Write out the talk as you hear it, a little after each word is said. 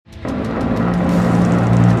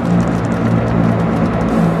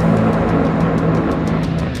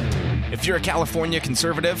you're a California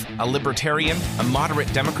conservative, a libertarian, a moderate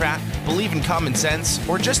Democrat, believe in common sense,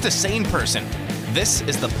 or just a sane person, this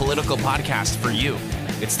is the political podcast for you.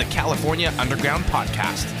 It's the California Underground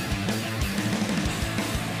Podcast.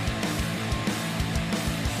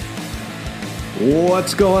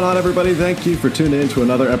 What's going on, everybody? Thank you for tuning in to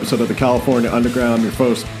another episode of the California Underground.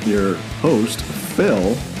 Your host,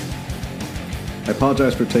 Phil. I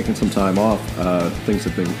apologize for taking some time off. Things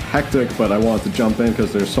have been hectic, but I wanted to jump in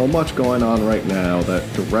because there's so much going on right now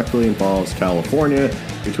that directly involves California,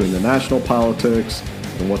 between the national politics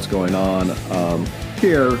and what's going on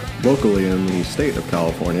here locally in the state of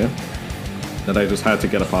California, that I just had to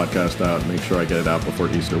get a podcast out and make sure I get it out before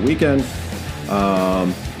Easter weekend,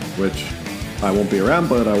 which I won't be around,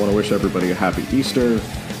 but I want to wish everybody a happy Easter.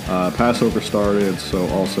 Passover started, so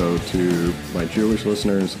also to my Jewish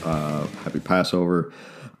listeners, happy Passover.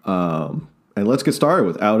 And let's get started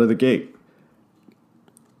with Out of the Gate.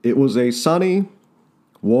 It was a sunny,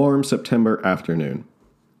 warm September afternoon.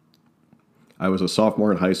 I was a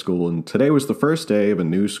sophomore in high school, and today was the first day of a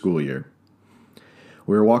new school year.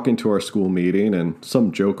 We were walking to our school meeting, and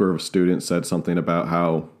some joker of a student said something about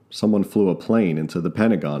how someone flew a plane into the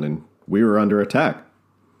Pentagon, and we were under attack.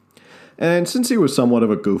 And since he was somewhat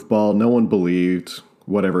of a goofball, no one believed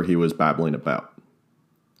whatever he was babbling about.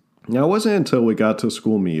 Now, it wasn't until we got to a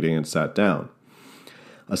school meeting and sat down.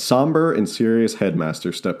 A somber and serious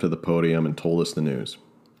headmaster stepped to the podium and told us the news.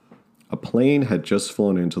 A plane had just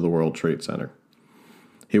flown into the World Trade Center.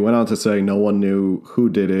 He went on to say no one knew who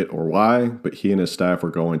did it or why, but he and his staff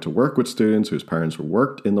were going to work with students whose parents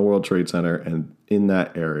worked in the World Trade Center and in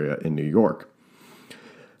that area in New York.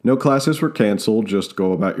 No classes were canceled, just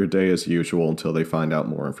go about your day as usual until they find out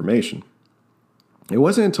more information. It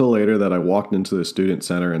wasn't until later that I walked into the student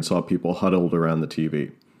center and saw people huddled around the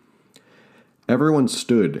TV. Everyone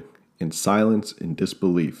stood in silence and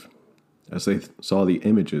disbelief as they saw the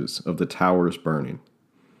images of the towers burning.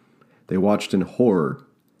 They watched in horror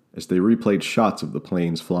as they replayed shots of the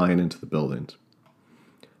planes flying into the buildings.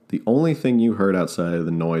 The only thing you heard outside of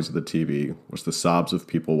the noise of the TV was the sobs of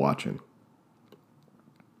people watching.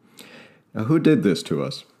 Now, who did this to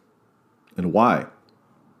us? And why?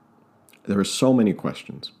 There were so many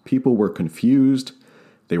questions. People were confused.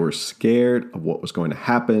 They were scared of what was going to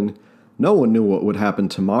happen. No one knew what would happen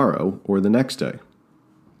tomorrow or the next day.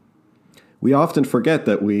 We often forget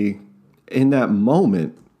that in that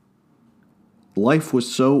moment, life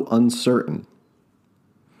was so uncertain.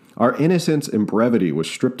 Our innocence and brevity was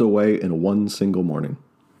stripped away in one single morning.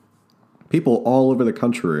 People all over the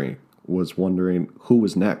country was wondering who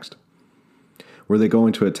was next. Were they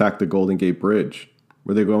going to attack the Golden Gate Bridge?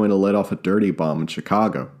 Were they going to let off a dirty bomb in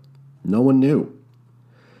Chicago? No one knew.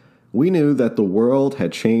 We knew that the world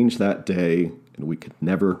had changed that day and we could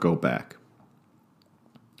never go back.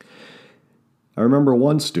 I remember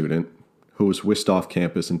one student who was whisked off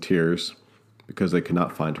campus in tears because they could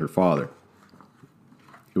not find her father.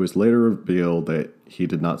 It was later revealed that he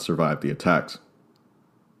did not survive the attacks.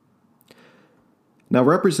 Now,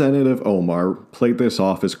 Representative Omar played this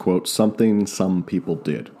off as, quote, something some people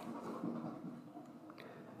did.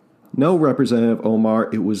 No, Representative Omar,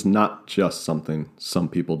 it was not just something some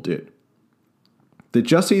people did. The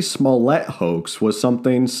Jussie Smollett hoax was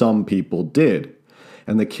something some people did,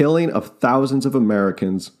 and the killing of thousands of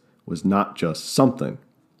Americans was not just something.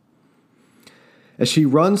 As she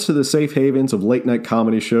runs to the safe havens of late-night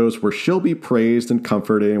comedy shows where she'll be praised and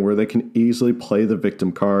comforted and where they can easily play the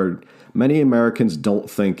victim card, many Americans don't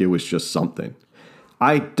think it was just something.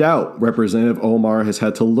 I doubt Representative Omar has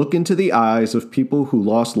had to look into the eyes of people who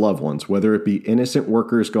lost loved ones, whether it be innocent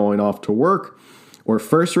workers going off to work or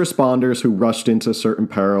first responders who rushed into certain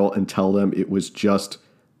peril, and tell them it was just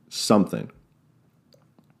something.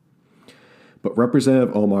 But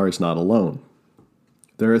Representative Omar is not alone.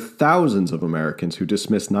 There are thousands of Americans who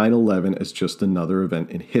dismiss 9/11 as just another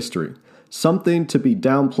event in history, something to be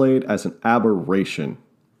downplayed as an aberration.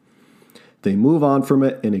 They move on from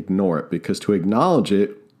it and ignore it because to acknowledge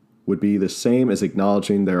it would be the same as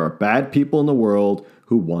acknowledging there are bad people in the world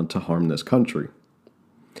who want to harm this country.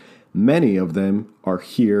 Many of them are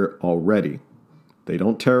here already. They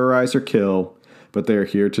don't terrorize or kill, but they are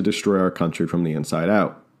here to destroy our country from the inside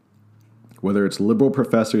out. Whether it's liberal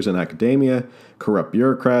professors in academia, corrupt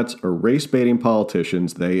bureaucrats, or race-baiting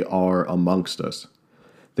politicians, they are amongst us.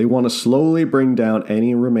 They want to slowly bring down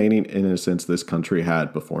any remaining innocence this country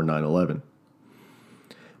had before 9/11.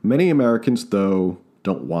 Many Americans, though,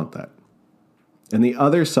 don't want that. And the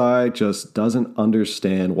other side just doesn't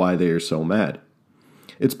understand why they are so mad.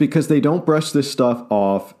 It's because they don't brush this stuff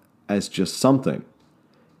off as just something.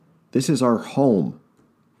 This is our home.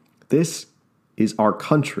 This is our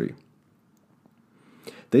country.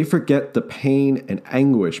 They forget the pain and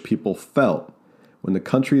anguish people felt when the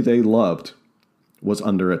country they loved was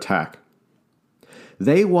under attack.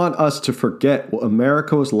 They want us to forget what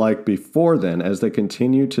America was like before then as they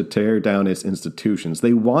continue to tear down its institutions.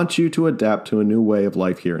 They want you to adapt to a new way of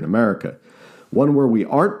life here in America, one where we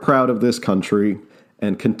aren't proud of this country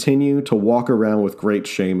and continue to walk around with great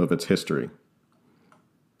shame of its history.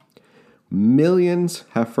 Millions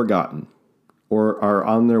have forgotten or are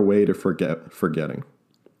on their way to forgetting.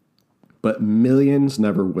 But millions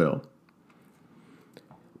never will.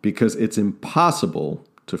 Because it's impossible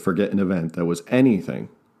to forget an event that was anything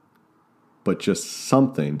but just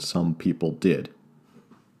something some people did.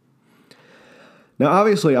 Now,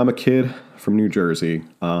 obviously, I'm a kid from New Jersey.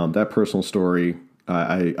 That personal story,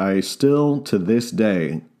 I still, to this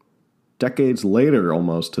day, decades later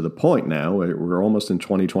almost to the point now, we're almost in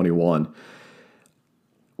 2021,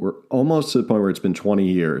 we're almost to the point where it's been 20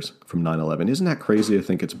 years from 9/11. Isn't that crazy to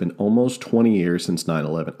think it's been almost 20 years since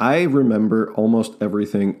 9/11? I remember almost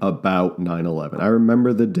everything about 9/11. I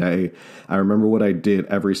remember the day. I remember what I did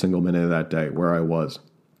every single minute of that day, where I was.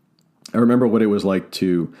 I remember what it was like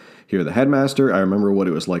to hear the headmaster. I remember what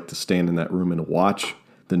it was like to stand in that room and watch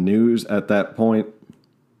the news at that point,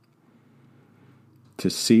 to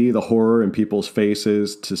see the horror in people's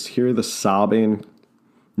faces, to hear the sobbing.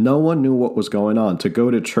 No one knew what was going on. To go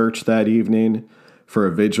to church that evening for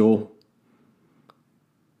a vigil.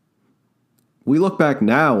 We look back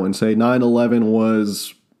now and say 9/11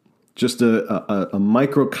 was just a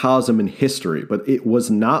microcosm in history, but it was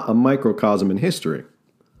not a microcosm in history.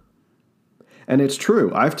 And it's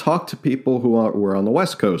true. I've talked to people who were on the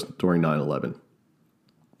West Coast during 9/11.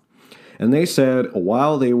 And they said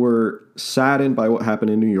while they were saddened by what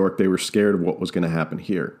happened in New York, they were scared of what was going to happen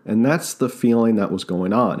here. And that's the feeling that was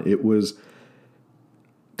going on. It was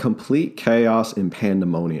complete chaos and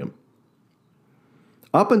pandemonium.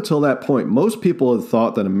 Up until that point, most people had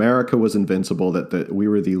thought that America was invincible, that we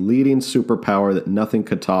were the leading superpower, that nothing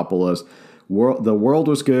could topple us. The world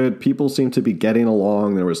was good. People seemed to be getting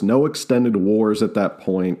along. There was no extended wars at that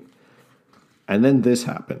point. And then this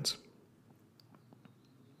happens.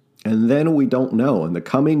 And then we don't know. In the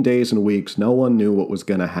coming days and weeks, no one knew what was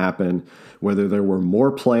going to happen, whether there were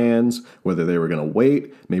more plans, whether they were going to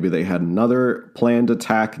wait. Maybe they had another planned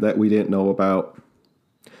attack that we didn't know about.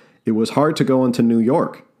 It was hard to go into New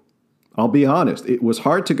York. I'll be honest. It was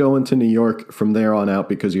hard to go into New York from there on out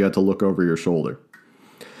because you had to look over your shoulder.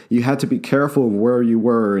 You had to be careful of where you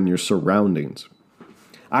were and your surroundings.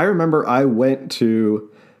 I remember I went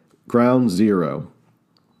to Ground Zero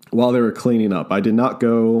while they were cleaning up. I did not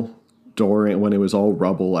go during when it was all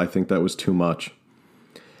rubble. I think that was too much.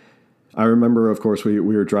 I remember, of course, we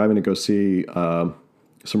were driving to go see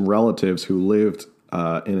some relatives who lived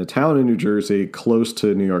in a town in New Jersey close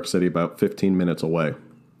to New York City, about 15 minutes away.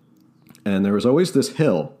 And there was always this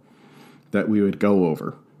hill that we would go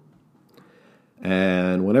over.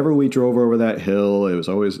 And whenever we drove over that hill, it was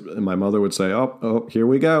always, my mother would say, oh, here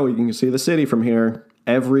we go. You can see the city from here.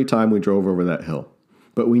 Every time we drove over that hill.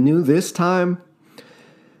 But we knew this time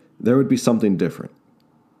there would be something different.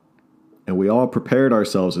 And we all prepared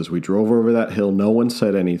ourselves as we drove over that hill. No one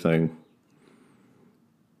said anything.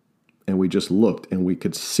 And we just looked, and we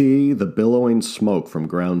could see the billowing smoke from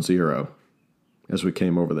Ground Zero as we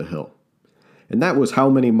came over the hill. And that was how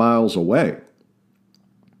many miles away?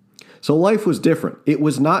 So life was different. It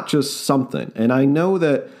was not just something. And I know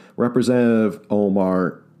that Representative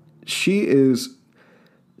Omar, she is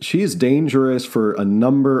dangerous for a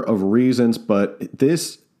number of reasons, but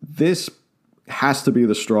this has to be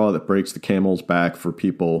the straw that breaks the camel's back for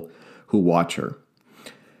people who watch her.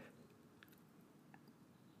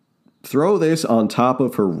 Throw this on top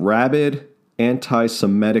of her rabid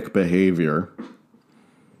anti-Semitic behavior,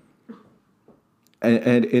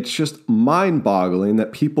 and it's just mind-boggling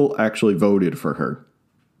that people actually voted for her.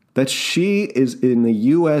 That she is in the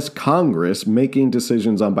U.S. Congress making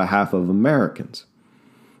decisions on behalf of Americans.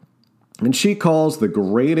 And she calls the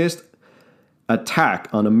greatest attack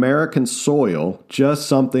on American soil just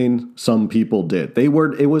something some people did. It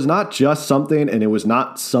was not just something, and it was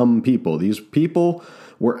not some people. These people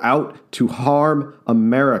were out to harm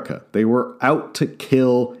America. They were out to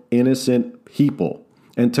kill innocent people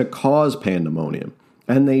and to cause pandemonium.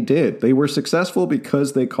 And they did. They were successful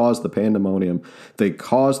because they caused the pandemonium. They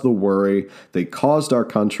caused the worry. They caused our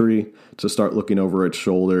country to start looking over its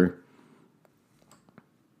shoulder.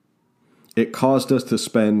 It caused us to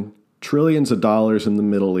spend trillions of dollars in the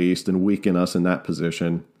Middle East and weaken us in that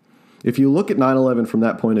position. If you look at 9/11 from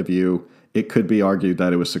that point of view, it could be argued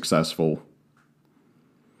that it was successful.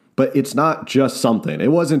 But it's not just something.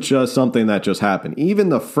 It wasn't just something that just happened. Even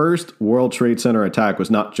the first World Trade Center attack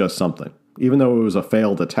was not just something, even though it was a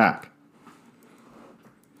failed attack.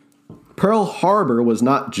 Pearl Harbor was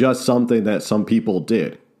not just something that some people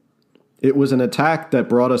did. It was an attack that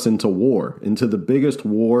brought us into war, into the biggest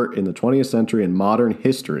war in the 20th century in modern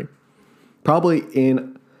history. Probably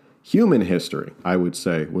in human history, I would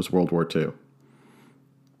say, was World War II.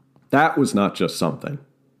 That was not just something,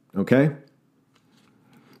 okay?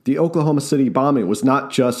 The Oklahoma City bombing was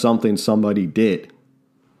not just something somebody did.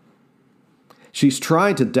 She's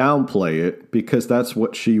trying to downplay it because that's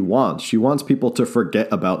what she wants. She wants people to forget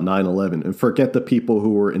about 9/11 and forget the people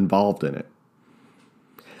who were involved in it.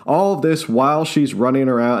 All of this while she's running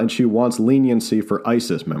around and she wants leniency for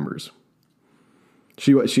ISIS members.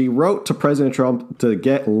 She wrote to President Trump to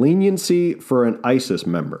get leniency for an ISIS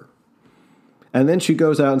member. And then she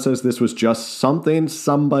goes out and says this was just something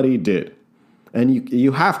somebody did. And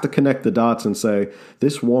you have to connect the dots and say,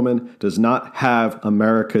 this woman does not have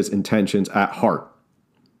America's intentions at heart.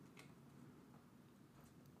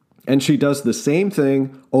 And she does the same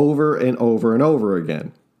thing over and over and over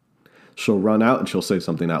again. She'll run out and she'll say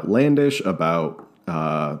something outlandish about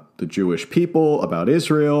the Jewish people, about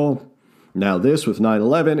Israel. Now this with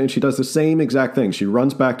 9/11, and she does the same exact thing. She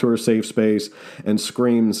runs back to her safe space and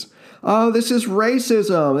screams, oh, this is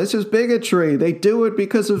racism. This is bigotry. They do it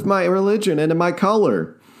because of my religion and my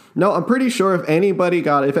color. No, I'm pretty sure if any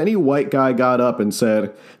white guy got up and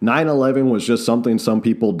said 9/11 was just something some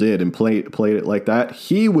people did and played it like that,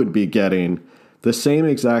 he would be getting the same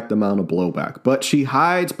exact amount of blowback. But she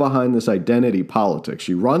hides behind this identity politics.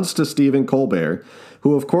 She runs to Stephen Colbert,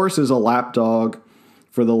 who of course is a lapdog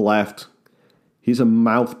for the left. He's a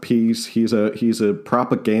mouthpiece. He's a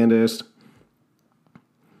propagandist.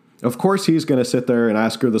 Of course, he's going to sit there and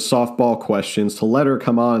ask her the softball questions to let her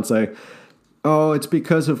come on and say, oh, it's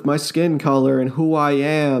because of my skin color and who I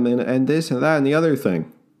am and this and that and the other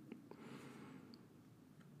thing.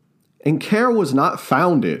 And CARE was not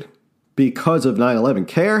founded because of 9/11.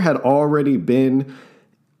 CARE had already been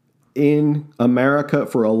in America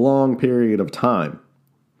for a long period of time.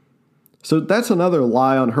 So that's another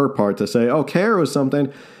lie on her part to say, oh, CARE was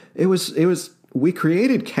something. We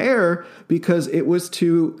created CARE because it was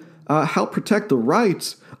to help protect the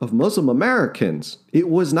rights of Muslim Americans. It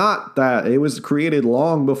was not that. It was created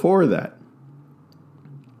long before that.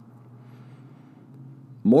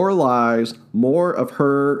 More lies, more of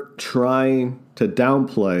her trying to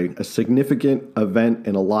downplay a significant event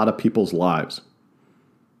in a lot of people's lives.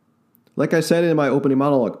 Like I said in my opening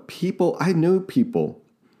monologue, I knew people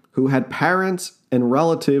who had parents and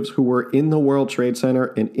relatives who were in the World Trade Center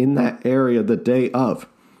and in that area the day of.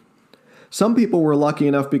 Some people were lucky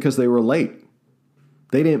enough because they were late.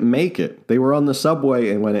 They didn't make it. They were on the subway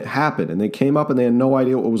and when it happened, and they came up and they had no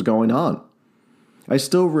idea what was going on. I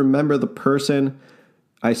still remember the person.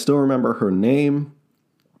 I still remember her name,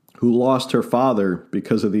 who lost her father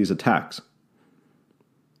because of these attacks.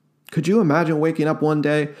 Could you imagine waking up one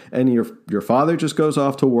day and your father just goes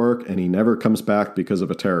off to work and he never comes back because of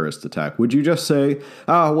a terrorist attack? Would you just say,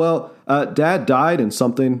 Dad died and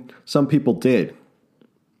something some people did?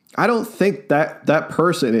 I don't think that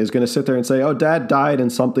person is going to sit there and say, oh, Dad died and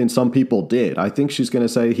something some people did. I think she's going to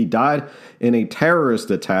say he died in a terrorist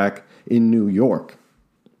attack in New York.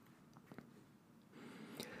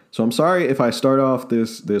 So I'm sorry if I start off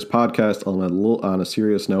this podcast on a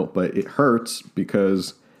serious note, but it hurts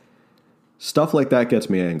because stuff like that gets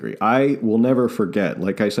me angry. I will never forget.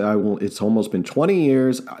 Like I said, it's almost been 20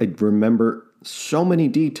 years. I remember so many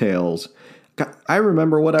details. I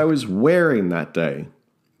remember what I was wearing that day.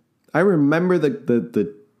 I remember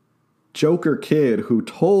the Joker kid who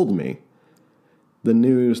told me the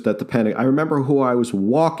news that the Pentagon. I remember who I was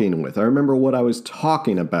walking with. I remember what I was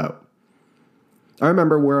talking about. I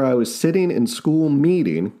remember where I was sitting in school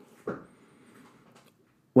meeting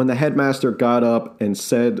when the headmaster got up and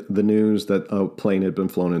said the news that a plane had been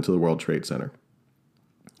flown into the World Trade Center.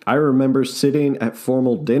 I remember sitting at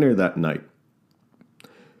formal dinner that night,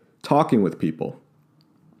 talking with people.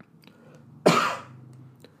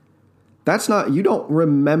 You don't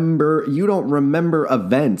remember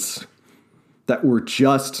events that were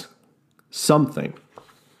just something.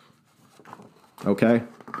 Okay?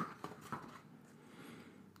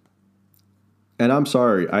 And I'm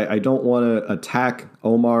sorry, I don't want to attack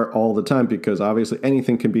Omar all the time because obviously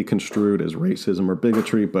anything can be construed as racism or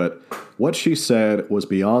bigotry, but what she said was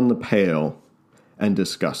beyond the pale and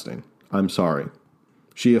disgusting. I'm sorry.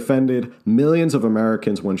 She offended millions of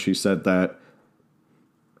Americans when she said that,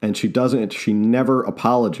 and she never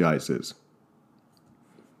apologizes.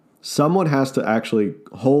 Someone has to actually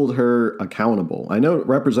hold her accountable. I know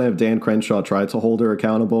Representative Dan Crenshaw tried to hold her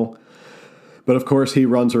accountable, but of course he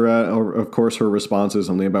runs her out. Of course her response is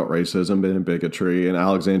something about racism and bigotry, and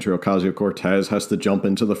Alexandria Ocasio-Cortez has to jump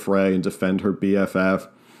into the fray and defend her BFF.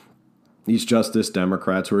 These Justice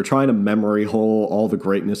Democrats who are trying to memory hole all the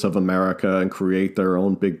greatness of America and create their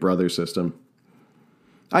own Big Brother system.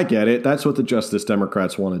 I get it. That's what the Justice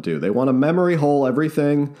Democrats want to do. They want to memory hole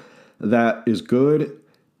everything that is good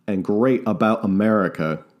and great about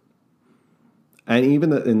America. And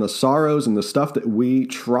even in the sorrows and the stuff that we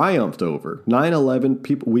triumphed over. 9/11,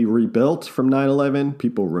 people, we rebuilt from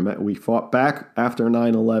 9/11. We fought back after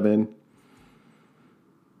 9/11.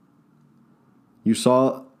 You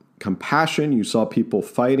saw compassion. You saw people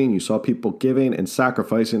fighting. You saw people giving and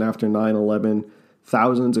sacrificing after 9/11.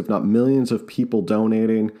 Thousands, if not millions of people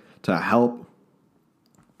donating to help.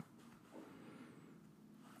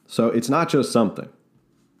 So it's not just something.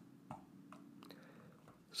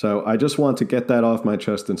 So I just want to get that off my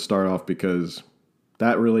chest and start off because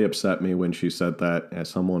that really upset me when she said that, as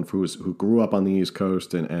someone who grew up on the East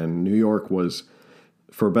Coast and New York was,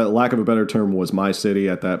 for lack of a better term, was my city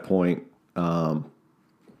at that point. I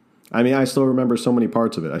still remember so many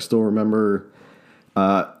parts of it. I still remember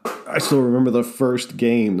the first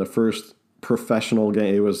game, the first professional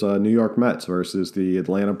game. It was New York Mets versus the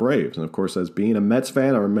Atlanta Braves. And of course, as being a Mets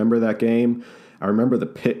fan, I remember that game. I remember the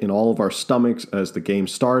pit in all of our stomachs as the game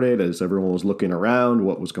started, as everyone was looking around,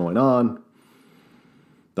 what was going on.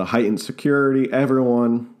 The heightened security,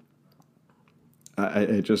 everyone.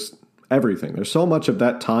 Everything. There's so much of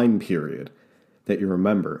that time period that you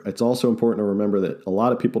remember. It's also important to remember that a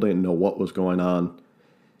lot of people didn't know what was going on.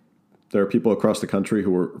 There are people across the country who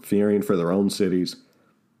were fearing for their own cities.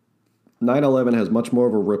 9/11 has much more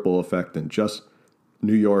of a ripple effect than just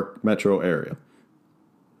New York metro area.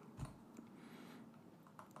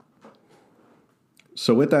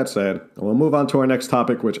 So with that said, we'll move on to our next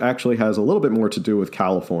topic, which actually has a little bit more to do with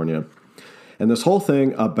California. And this whole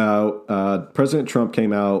thing about President Trump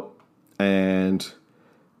came out and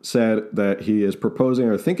said that he is proposing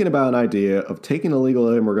or thinking about an idea of taking illegal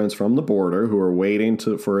immigrants from the border who are waiting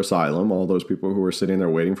for asylum. All those people who are sitting there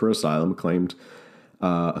waiting for asylum, claimed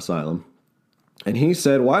asylum. And he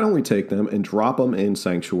said, why don't we take them and drop them in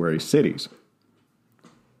sanctuary cities?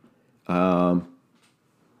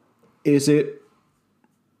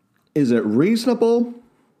 Is it reasonable?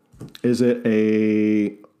 Is it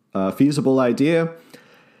a feasible idea?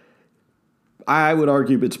 I would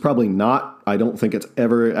argue it's probably not. I don't think it's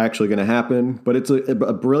ever actually going to happen. But it's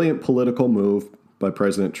a brilliant political move by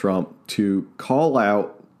President Trump to call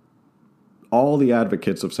out all the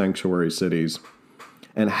advocates of sanctuary cities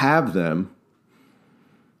and have them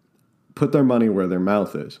put their money where their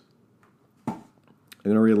mouth is. I'm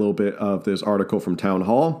going to read a little bit of this article from Town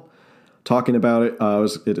Hall. Talking about it,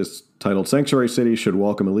 it is titled, Sanctuary Cities Should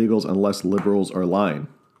Welcome Illegals Unless Liberals Are Lying.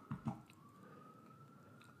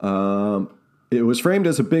 It was framed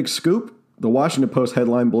as a big scoop. The Washington Post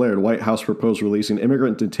headline blared, White House proposed releasing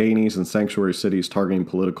immigrant detainees in sanctuary cities targeting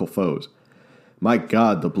political foes. My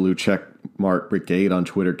God, the blue check mark brigade on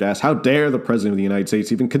Twitter gasped. How dare the President of the United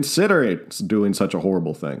States even consider it doing such a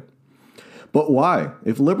horrible thing? But why?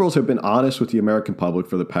 If liberals have been honest with the American public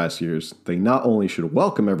for the past years, they not only should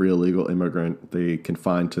welcome every illegal immigrant they can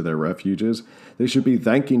find to their refuges, they should be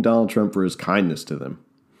thanking Donald Trump for his kindness to them.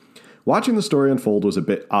 Watching the story unfold was a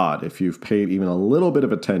bit odd if you've paid even a little bit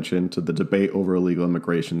of attention to the debate over illegal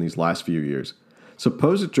immigration these last few years.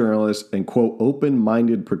 Supposed journalists and, quote,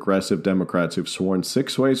 open-minded progressive Democrats who've sworn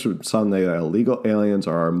 6 ways from Sunday that illegal aliens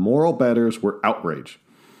are our moral betters were outraged.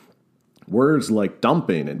 Words like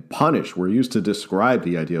dumping and punish were used to describe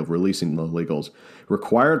the idea of releasing the illegals,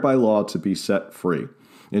 required by law to be set free,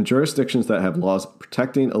 in jurisdictions that have laws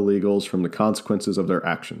protecting illegals from the consequences of their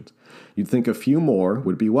actions. You'd think a few more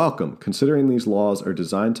would be welcome, considering these laws are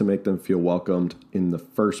designed to make them feel welcomed in the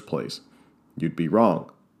first place. You'd be wrong.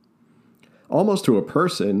 Almost to a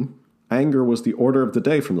person, anger was the order of the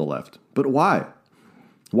day from the left. But why?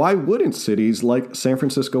 Why wouldn't cities like San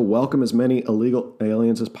Francisco welcome as many illegal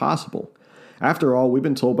aliens as possible? After all, we've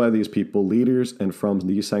been told by these people, leaders and from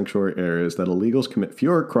these sanctuary areas, that illegals commit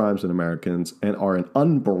fewer crimes than Americans and are an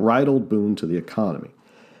unbridled boon to the economy.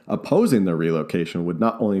 Opposing their relocation would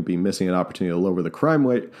not only be missing an opportunity to lower the crime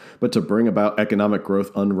rate, but to bring about economic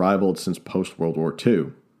growth unrivaled since post-World War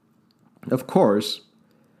II. Of course,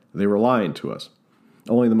 they were lying to us.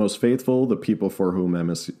 Only the most faithful, the people for whom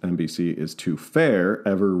NBC is too fair,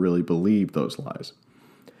 ever really believed those lies.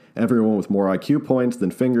 Everyone with more IQ points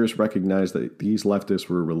than fingers recognized that these leftists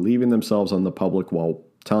were relieving themselves on the public while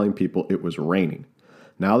telling people it was raining.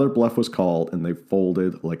 Now their bluff was called, and they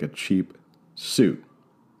folded like a cheap suit.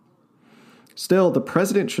 Still, the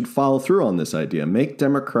president should follow through on this idea. Make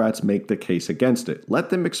Democrats make the case against it. Let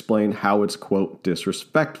them explain how it's, quote,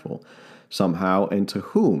 disrespectful. Somehow, and to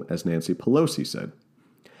whom, as Nancy Pelosi said.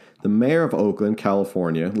 The mayor of Oakland,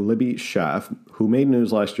 California, Libby Schaaf, who made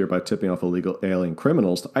news last year by tipping off illegal alien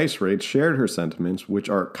criminals to ICE raids, shared her sentiments, which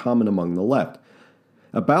are common among the left.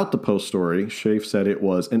 About the Post story, Schaaf said it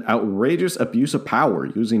was an outrageous abuse of power,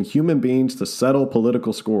 using human beings to settle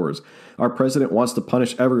political scores. Our president wants to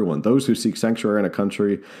punish everyone, those who seek sanctuary in a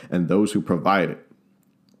country and those who provide it.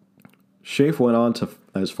 Schaaf went on to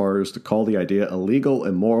as far as to call the idea illegal,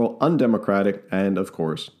 immoral, undemocratic, and, of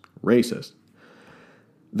course, racist.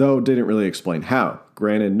 Though didn't really explain how.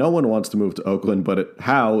 Granted, no one wants to move to Oakland, but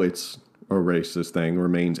how it's a racist thing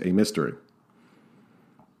remains a mystery.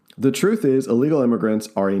 The truth is, illegal immigrants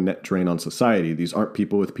are a net drain on society. These aren't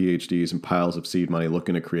people with PhDs and piles of seed money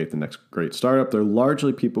looking to create the next great startup. They're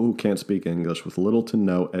largely people who can't speak English with little to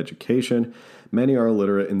no education. Many are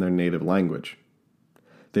illiterate in their native language.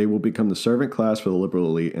 They will become the servant class for the liberal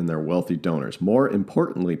elite and their wealthy donors. More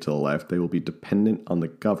importantly to the left, they will be dependent on the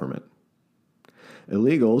government.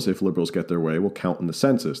 Illegals, if liberals get their way, will count in the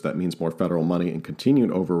census. That means more federal money and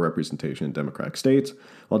continued overrepresentation in Democratic states.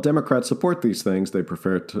 While Democrats support these things, they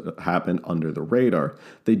prefer it to happen under the radar.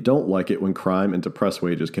 They don't like it when crime and depressed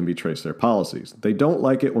wages can be traced to their policies. They don't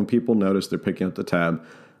like it when people notice they're picking up the tab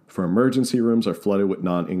for emergency rooms are flooded with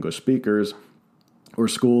non-English speakers, or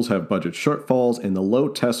schools have budget shortfalls, and the low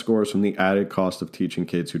test scores from the added cost of teaching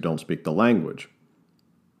kids who don't speak the language.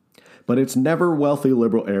 But it's never wealthy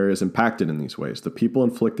liberal areas impacted in these ways. The people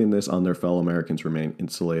inflicting this on their fellow Americans remain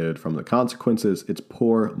insulated from the consequences. It's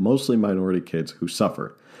poor, mostly minority kids who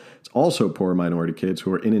suffer. It's also poor minority kids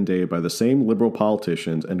who are inundated by the same liberal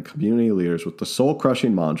politicians and community leaders with the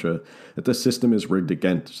soul-crushing mantra that the system is rigged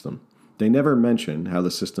against them. They never mention how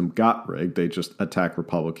the system got rigged. They just attack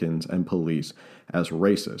Republicans and police as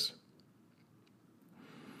racist.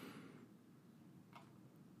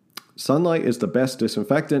 Sunlight is the best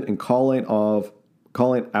disinfectant, and calling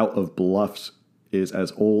out of bluffs is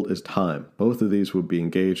as old as time. Both of these would be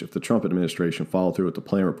engaged if the Trump administration followed through with the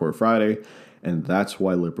plan report Friday, and that's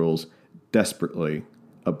why liberals desperately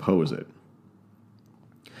oppose it.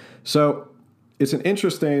 So it's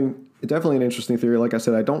definitely an interesting theory. Like I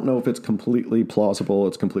said, I don't know if it's completely plausible,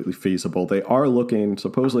 it's completely feasible. They are looking,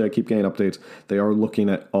 supposedly I keep getting updates, they are looking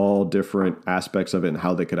at all different aspects of it and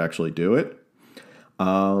how they could actually do it.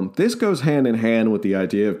 This goes hand in hand with the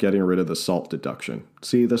idea of getting rid of the SALT deduction.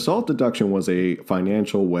 See, the SALT deduction was a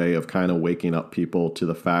financial way of kind of waking up people to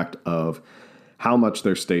the fact of how much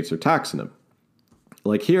their states are taxing them.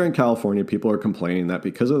 Like here in California, people are complaining that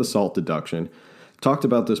because of the SALT deduction, talked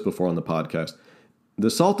about this before on the podcast, the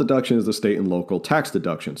SALT deduction is the state and local tax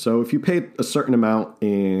deduction. So if you paid a certain amount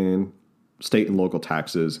in state and local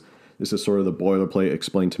taxes, this is sort of the boilerplate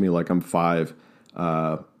explained to me like I'm five,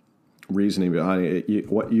 reasoning behind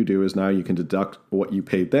it. What you do is now you can deduct what you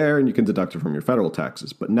paid there and you can deduct it from your federal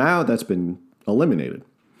taxes. But now that's been eliminated.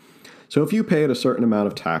 So if you paid a certain amount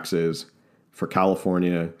of taxes for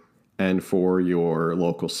California and for your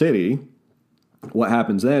local city, what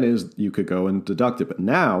happens then is you could go and deduct it. But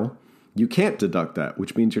now you can't deduct that,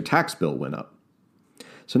 which means your tax bill went up.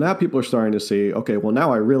 So now people are starting to see, okay, well,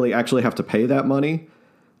 now I really actually have to pay that money.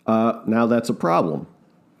 Now that's a problem.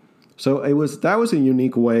 So that was a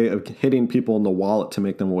unique way of hitting people in the wallet to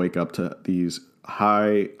make them wake up to these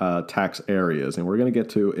high tax areas. And we're going to get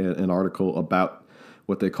to an article about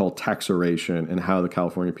what they call taxation and how the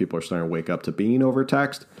California people are starting to wake up to being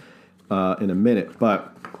overtaxed in a minute.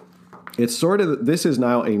 But it's sort of, this is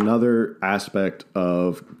now another aspect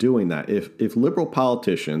of doing that. If liberal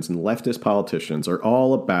politicians and leftist politicians are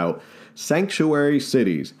all about sanctuary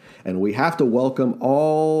cities, and we have to welcome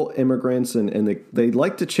all immigrants, and they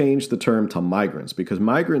like to change the term to migrants, because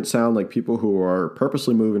migrants sound like people who are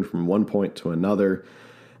purposely moving from one point to another.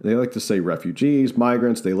 They like to say refugees,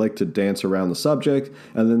 migrants, they like to dance around the subject,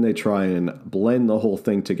 and then they try and blend the whole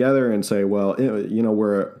thing together and say, well, you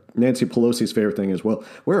know, Nancy Pelosi's favorite thing is, well,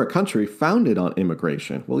 we're a country founded on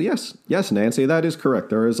immigration. Well, yes, Nancy, that is correct.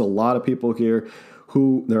 There are a lot of people here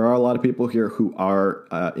who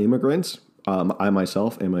are immigrants. I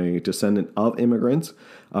myself am a descendant of immigrants.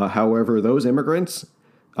 However, those immigrants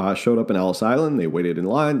showed up in Ellis Island. They waited in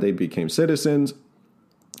line. They became citizens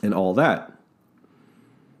and all that.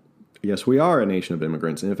 Yes, we are a nation of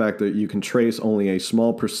immigrants. In fact, you can trace only a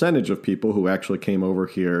small percentage of people who actually came over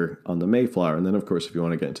here on the Mayflower. And then, of course, if you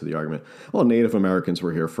want to get into the argument, well, Native Americans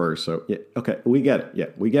were here first. So, yeah, okay, we get it. Yeah,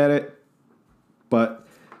 we get it. But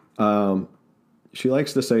she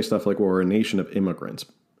likes to say stuff like, well, we're a nation of immigrants.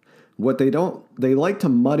 They like to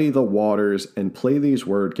muddy the waters and play these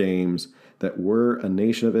word games that we're a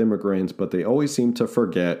nation of immigrants, but they always seem to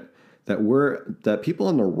forget that people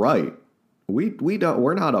on the right,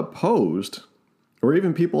 we're not opposed, or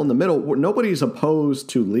even people in the middle, nobody's opposed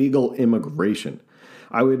to legal immigration.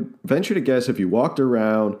 I would venture to guess if you walked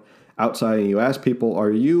around outside and you ask people,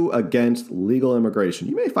 are you against legal immigration?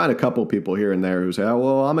 You may find a couple people here and there who say, oh,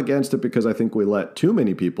 well, I'm against it because I think we let too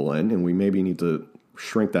many people in and we maybe need to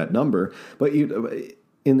shrink that number. But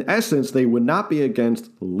in essence, they would not be against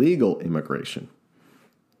legal immigration.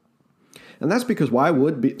 And that's because why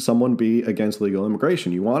would someone be against legal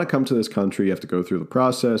immigration? You want to come to this country, you have to go through the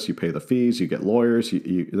process, you pay the fees, you get lawyers.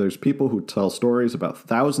 There's people who tell stories about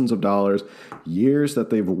thousands of dollars, years that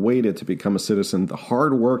they've waited to become a citizen, the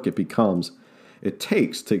hard work it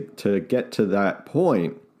takes to get to that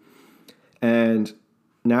point. And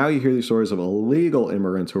now you hear these stories of illegal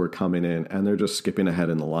immigrants who are coming in and they're just skipping ahead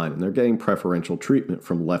in the line and they're getting preferential treatment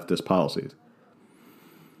from leftist policies.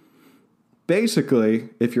 Basically,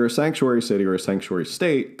 if you're a sanctuary city or a sanctuary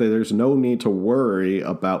state, there's no need to worry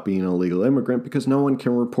about being an illegal immigrant because no one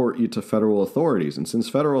can report you to federal authorities. And since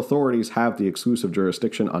federal authorities have the exclusive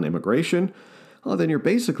jurisdiction on immigration, well, then you're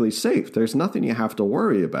basically safe. There's nothing you have to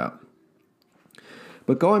worry about.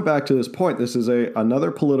 But going back to this point, this is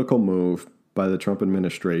another political move by the Trump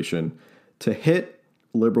administration to hit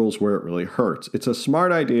liberals where it really hurts. It's a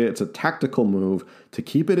smart idea. It's a tactical move. To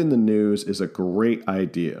keep it in the news is a great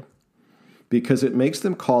idea, because it makes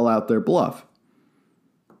them call out their bluff.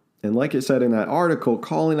 And like it said in that article,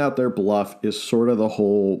 calling out their bluff is sort of the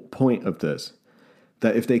whole point of this.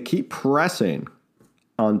 That if they keep pressing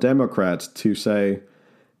on Democrats to say,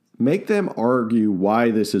 make them argue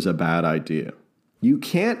why this is a bad idea. You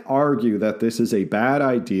can't argue that this is a bad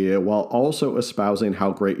idea while also espousing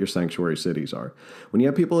how great your sanctuary cities are. When you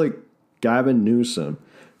have people like Gavin Newsom,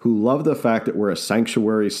 who love the fact that we're a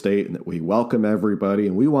sanctuary state and that we welcome everybody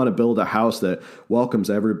and we want to build a house that welcomes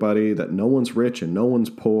everybody, that no one's rich and no one's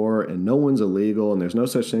poor and no one's illegal and there's no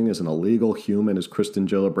such thing as an illegal human, as Kristen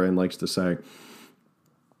Gillibrand likes to say.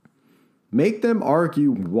 Make them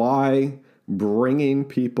argue why bringing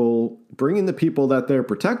the people that they're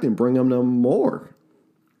protecting, bring them more.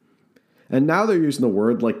 And now they're using the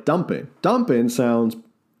word like dumping. Dumping sounds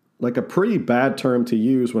like a pretty bad term to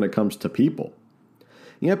use when it comes to people.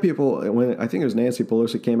 You have people, I think it was Nancy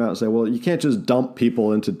Pelosi came out and said, well, you can't just dump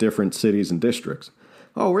people into different cities and districts.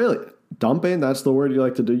 Oh, really? Dumping? That's the word you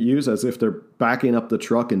like to use, as if they're backing up the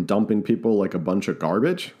truck and dumping people like a bunch of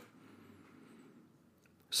garbage?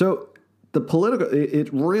 So it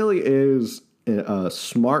really is a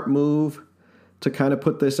smart move to kind of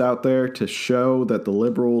put this out there to show that the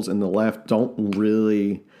liberals and the left don't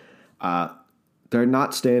really... they're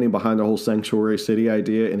not standing behind the whole sanctuary city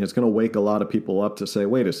idea, and it's going to wake a lot of people up to say,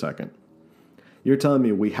 wait a second, you're telling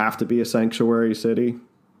me we have to be a sanctuary city,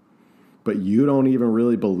 but you don't even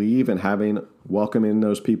really believe in welcoming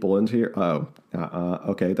those people into here?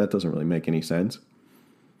 Okay, that doesn't really make any sense.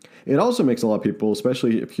 It also makes a lot of people,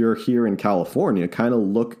 especially if you're here in California, kind of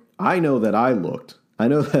look. I know that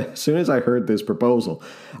as soon as I heard this proposal,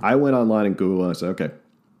 I went online and Googled and I said, okay,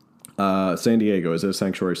 San Diego, is it a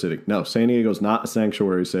sanctuary city? No, San Diego's not a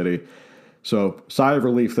sanctuary city. So sigh of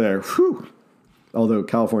relief there. Whew. Although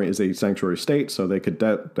California is a sanctuary state, so they could,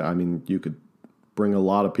 you could bring a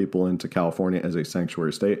lot of people into California as a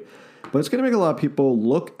sanctuary state. But it's going to make a lot of people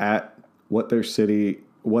look at what their city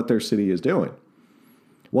is doing.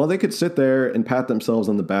 Well, they could sit there and pat themselves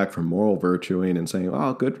on the back for moral virtuing and saying,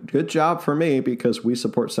 oh, good job for me because we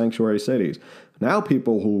support sanctuary cities. Now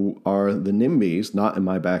people who are the NIMBYs, not in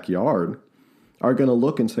my backyard, are going to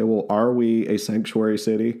look and say, well, are we a sanctuary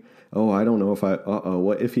city? Oh, I don't know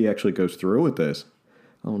what if he actually goes through with this?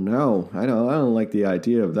 Oh, no, I don't like the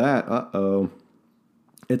idea of that.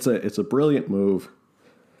 It's a brilliant move.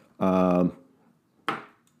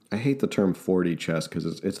 I hate the term 4D chess because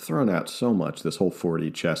it's thrown out so much, this whole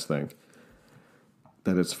 4D chess thing,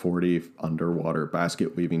 that it's 4D underwater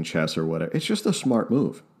basket weaving chess or whatever. It's just a smart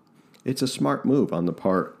move. It's a smart move on the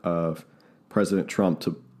part of President Trump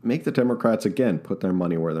to make the Democrats, again, put their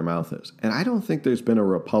money where their mouth is. And I don't think there's been a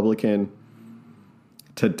Republican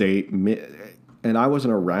to date, and I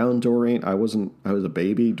wasn't around I was a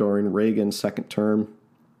baby during Reagan's second term,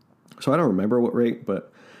 so I don't remember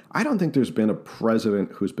but I don't think there's been a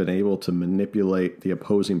president who's been able to manipulate the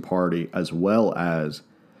opposing party as well as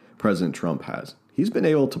President Trump has. He's been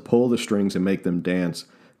able to pull the strings and make them dance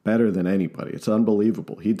better than anybody. It's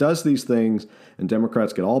unbelievable. He does these things, and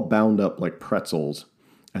Democrats get all bound up like pretzels,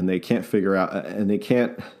 and they can't figure out, and they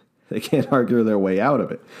can't They can't argue their way out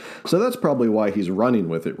of it. So that's probably why he's running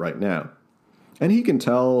with it right now. And he can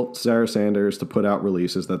tell Sarah Sanders to put out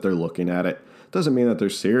releases that they're looking at it. Doesn't mean that they're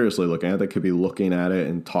seriously looking at it. They could be looking at it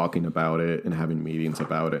and talking about it and having meetings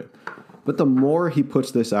about it. But the more he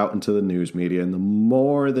puts this out into the news media and the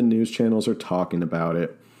more the news channels are talking about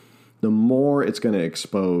it, the more it's going to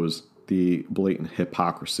expose the blatant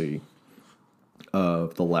hypocrisy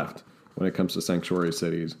of the left when it comes to sanctuary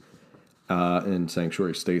cities and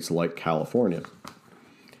sanctuary states like California.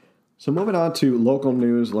 So moving on to local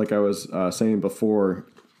news, like I was saying before,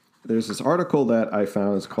 there's this article that I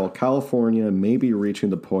found. It's called California May Be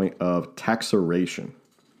Reaching the Point of Taxeration.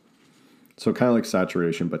 So kind of like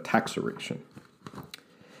saturation, but taxeration.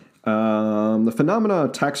 The phenomenon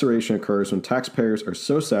of taxeration occurs when taxpayers are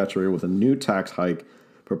so saturated with a new tax hike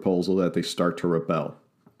proposal that they start to rebel.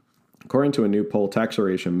 According to a new poll,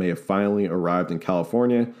 taxeration may have finally arrived in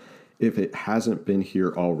California if it hasn't been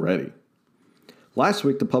here already. Last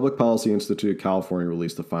week, the Public Policy Institute of California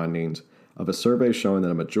released the findings of a survey showing that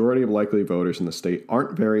a majority of likely voters in the state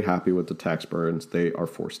aren't very happy with the tax burdens they are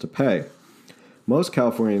forced to pay. Most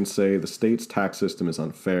Californians say the state's tax system is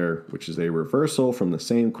unfair, which is a reversal from the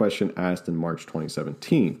same question asked in March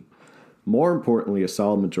 2017. More importantly, a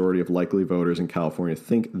solid majority of likely voters in California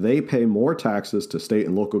think they pay more taxes to state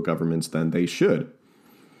and local governments than they should.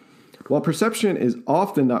 While perception is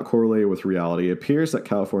often not correlated with reality, it appears that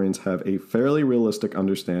Californians have a fairly realistic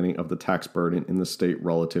understanding of the tax burden in the state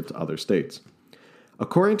relative to other states.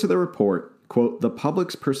 According to the report, quote, the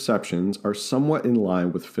public's perceptions are somewhat in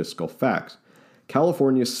line with fiscal facts.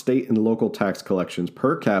 California's state and local tax collections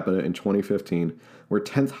per capita in 2015 were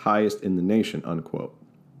 10th highest in the nation, unquote,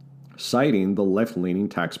 citing the left-leaning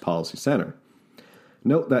Tax Policy Center.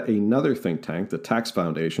 Note that another think tank, the Tax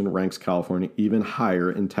Foundation, ranks California even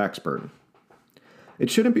higher in tax burden. It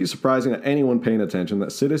shouldn't be surprising to anyone paying attention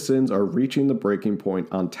that citizens are reaching the breaking point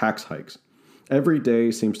on tax hikes. Every day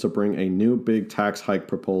seems to bring a new big tax hike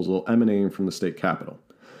proposal emanating from the state capitol.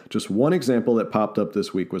 Just one example that popped up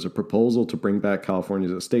this week was a proposal to bring back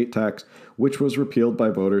California's estate tax, which was repealed by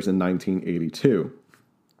voters in 1982.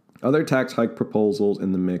 Other tax hike proposals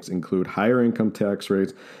in the mix include higher income tax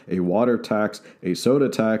rates, a water tax, a soda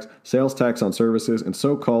tax, sales tax on services, and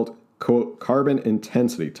so-called, quote, carbon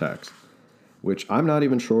intensity tax, which I'm not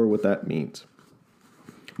even sure what that means.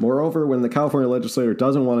 Moreover, when the California legislature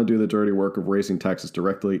doesn't want to do the dirty work of raising taxes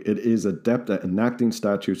directly, it is adept at enacting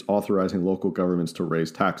statutes authorizing local governments to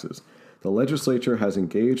raise taxes. The legislature has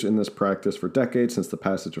engaged in this practice for decades since the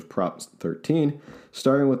passage of Prop 13,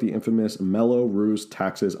 starting with the infamous Mello-Roos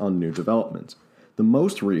taxes on new developments. The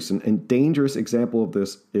most recent and dangerous example of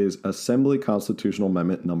this is Assembly Constitutional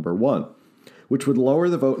Amendment No. 1, which would lower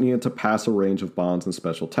the vote needed to pass a range of bonds and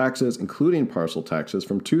special taxes, including parcel taxes,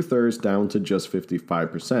 from 2/3 down to just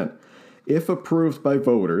 55%. If approved by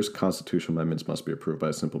voters, constitutional amendments must be approved by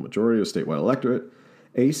a simple majority of the statewide electorate,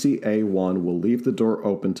 ACA 1 will leave the door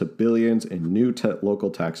open to billions in new local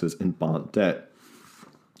taxes and bond debt.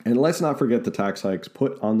 And let's not forget the tax hikes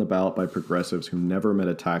put on the ballot by progressives who never met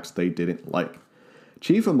a tax they didn't like.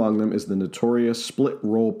 Chief among them is the notorious split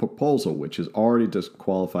roll proposal, which is already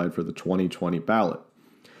disqualified for the 2020 ballot.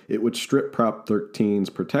 It would strip Prop 13's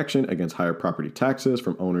protection against higher property taxes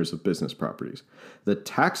from owners of business properties. The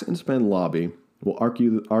tax and spend lobby will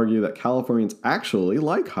argue that Californians actually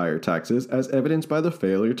like higher taxes, as evidenced by the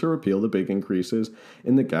failure to repeal the big increases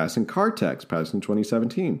in the gas and car tax passed in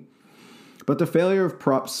 2017. But the failure of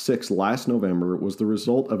Prop 6 last November was the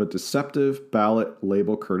result of a deceptive ballot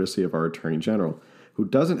label courtesy of our Attorney General, who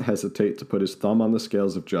doesn't hesitate to put his thumb on the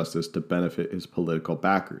scales of justice to benefit his political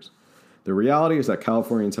backers. The reality is that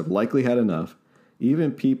Californians have likely had enough.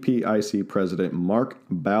 Even PPIC President Mark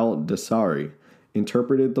Baldessari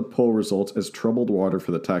interpreted the poll results as troubled water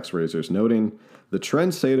for the tax raisers, noting, "The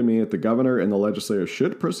trends say to me that the governor and the legislature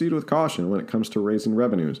should proceed with caution when it comes to raising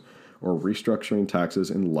revenues or restructuring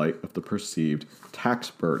taxes in light of the perceived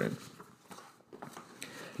tax burden."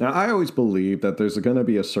 Now, I always believe that there's going to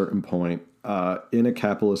be a certain point in a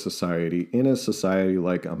capitalist society, in a society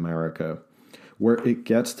like America, where it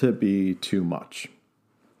gets to be too much.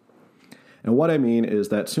 And what I mean is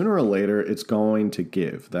that sooner or later, it's going to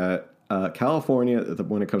give. That California,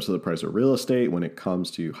 when it comes to the price of real estate, when it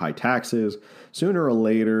comes to high taxes, sooner or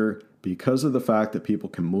later, because of the fact that people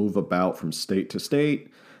can move about from state to state,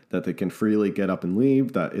 that they can freely get up and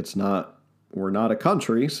leave, that we're not a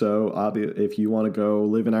country, so if you want to go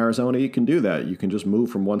live in Arizona, you can do that. You can just move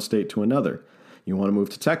from one state to another. You want to move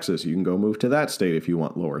to Texas, you can go move to that state if you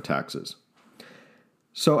want lower taxes.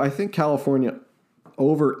 So I think California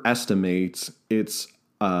overestimates its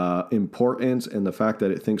importance and the fact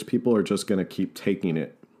that it thinks people are just going to keep taking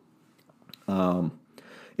it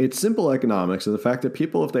It's simple economics and the fact that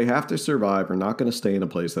people, if they have to survive, are not going to stay in a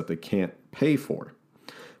place that they can't pay for.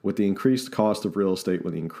 With the increased cost of real estate,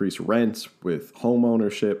 with the increased rents, with home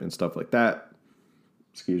ownership and stuff like that,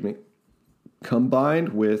 combined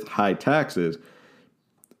with high taxes,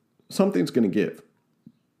 something's going to give.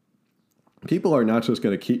 People are not just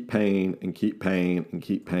going to keep paying and keep paying and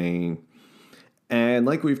keep paying. And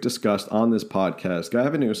like we've discussed on this podcast,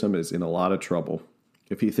 Gavin Newsom is in a lot of trouble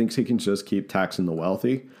if he thinks he can just keep taxing the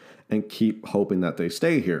wealthy and keep hoping that they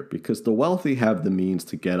stay here, because the wealthy have the means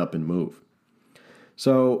to get up and move.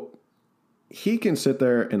 So he can sit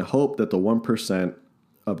there and hope that the 1%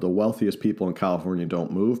 of the wealthiest people in California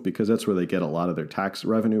don't move, because that's where they get a lot of their tax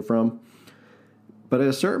revenue from. But at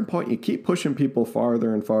a certain point, you keep pushing people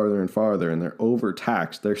farther and farther and farther, and they're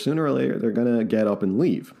overtaxed. Sooner or later, they're going to get up and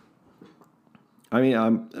leave. I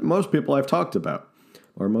mean, most people I've talked about,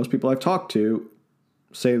 or most people I've talked to,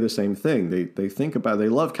 say the same thing. They think about, they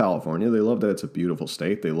love California. They love that it's a beautiful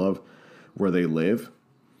state. They love where they live.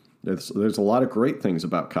 There's a lot of great things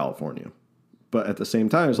about California. But at the same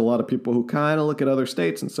time, there's a lot of people who kind of look at other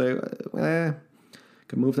states and say,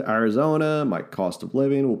 can move to Arizona. My cost of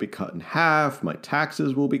living will be cut in half. My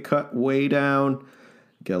taxes will be cut way down.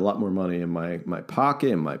 Get a lot more money in my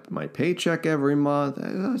pocket and my paycheck every month.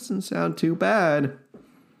 That doesn't sound too bad.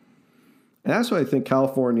 And that's why I think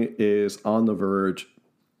California is on the verge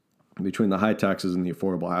between the high taxes and the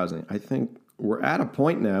affordable housing. I think we're at a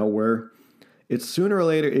point now where it's sooner or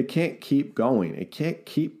later, it can't keep going. It can't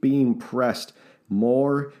keep being pressed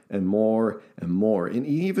more and more and more. And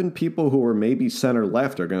even people who are maybe center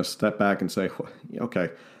left are going to step back and say, okay,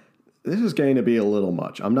 this is going to be a little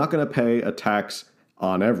much. I'm not going to pay a tax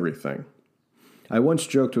on everything. I once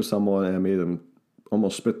joked with someone and I made them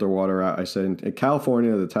almost spit their water out. I said, in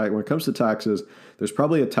California, when it comes to taxes, there's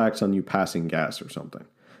probably a tax on you passing gas or something.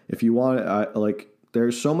 If you want,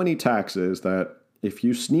 there's so many taxes that if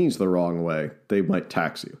you sneeze the wrong way, they might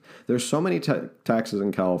tax you. There's so many taxes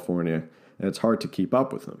in California, and it's hard to keep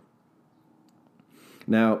up with them.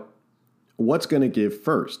 Now, what's going to give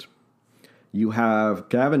first? You have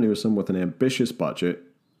Gavin Newsom with an ambitious budget.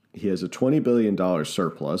 He has a $20 billion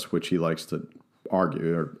surplus, which he likes to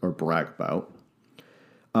argue or brag about.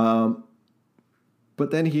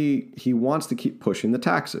 But then he wants to keep pushing the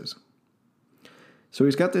taxes. So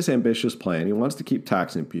he's got this ambitious plan. He wants to keep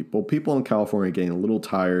taxing people. People in California are getting a little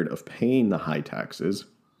tired of paying the high taxes.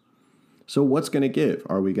 So what's going to give?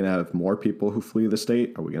 Are we going to have more people who flee the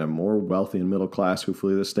state? Are we going to have more wealthy and middle class who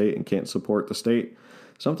flee the state and can't support the state?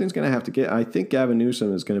 Something's going to have to get. I think Gavin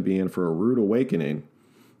Newsom is going to be in for a rude awakening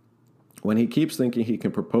when he keeps thinking he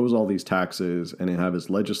can propose all these taxes and have his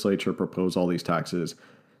legislature propose all these taxes,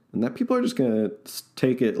 and that people are just going to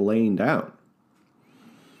take it laying down.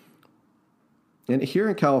 And here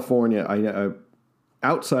in California, I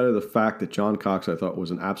outside of the fact that John Cox, I thought,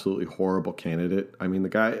 was an absolutely horrible candidate. I mean, the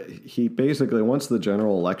guy, he basically, once the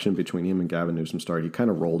general election between him and Gavin Newsom started, he kind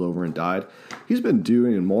of rolled over and died. He's been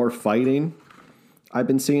doing more fighting. I've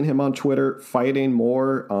been seeing him on Twitter fighting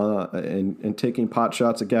more and taking pot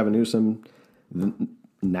shots at Gavin Newsom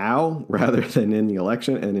now rather than in the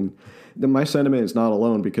election. And my sentiment is not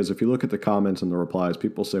alone, because if you look at the comments and the replies,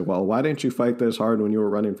 people say, well, why didn't you fight this hard when you were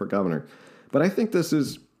running for governor? But I think this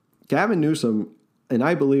is Gavin Newsom, and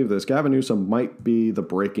I believe this, Gavin Newsom might be the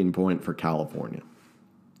breaking point for California.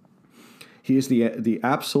 He is the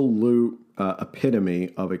absolute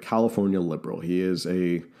epitome of a California liberal. He is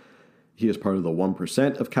part of the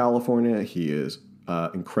 1% of California. He is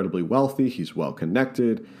incredibly wealthy. He's well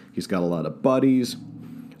connected. He's got a lot of buddies.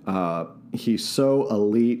 He's so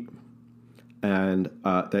elite and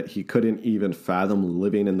that he couldn't even fathom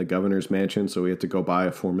living in the governor's mansion, so he had to go buy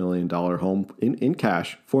a $4 million home in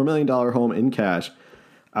cash, $4 million home in cash,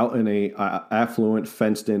 out in a affluent,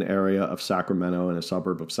 fenced-in area of Sacramento, in a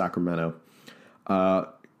suburb of Sacramento.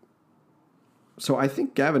 So I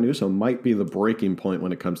think Gavin Newsom might be the breaking point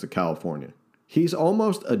when it comes to California. He's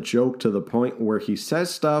almost a joke to the point where he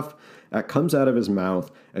says stuff that comes out of his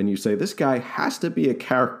mouth, and you say, this guy has to be a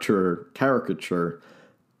caricature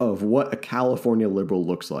of what a California liberal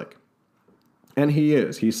looks like. And he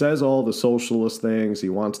is. He says all the socialist things. He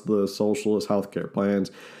wants the socialist healthcare plans.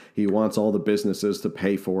 He wants all the businesses to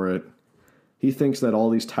pay for it. He thinks that all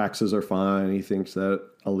these taxes are fine. He thinks that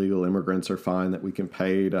illegal immigrants are fine, that we can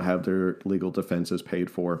pay to have their legal defenses paid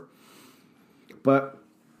for. But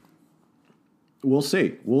we'll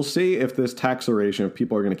see. We'll see if this taxation, if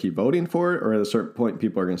people are going to keep voting for it, or at a certain point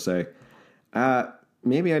people are going to say,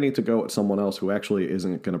 maybe I need to go with someone else who actually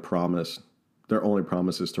isn't going to promise. Their only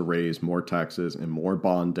promise is to raise more taxes and more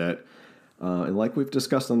bond debt. And like we've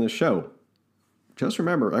discussed on this show, just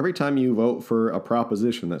remember, every time you vote for a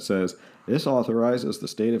proposition that says this authorizes the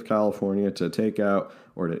state of California to take out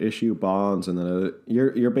or to issue bonds, and then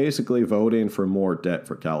you're basically voting for more debt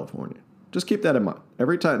for California. Just keep that in mind.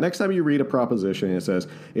 Next time you read a proposition and it says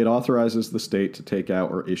it authorizes the state to take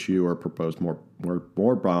out or issue or propose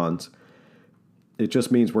more bonds, it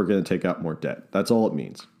just means we're going to take out more debt. That's all it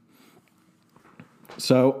means.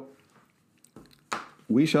 So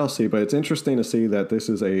we shall see, but it's interesting to see that this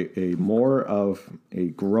is a more of a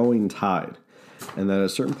growing tide, and that at a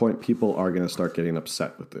certain point people are going to start getting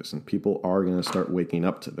upset with this, and people are going to start waking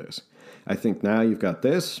up to this. I think now you've got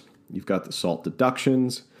the SALT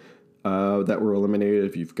deductions that were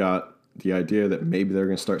eliminated. You've got the idea that maybe they're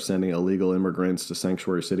going to start sending illegal immigrants to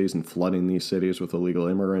sanctuary cities and flooding these cities with illegal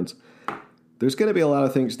immigrants. There's going to be a lot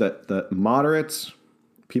of things that moderates,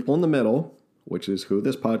 people in the middle, which is who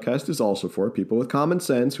this podcast is also for, people with common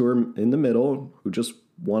sense who are in the middle, who just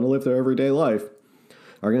want to live their everyday life,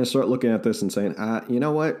 are going to start looking at this and saying, you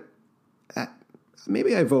know what,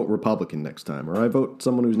 maybe I vote Republican next time, or I vote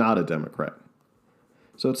someone who's not a Democrat.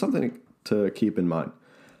 So it's something to keep in mind.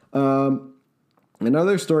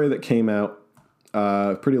 Another story that came out,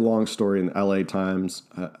 pretty long story in the LA Times.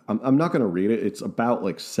 I'm not going to read it. It's about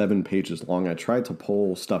like 7 pages long. I tried to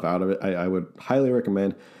pull stuff out of it. I would highly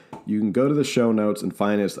recommend you can go to the show notes and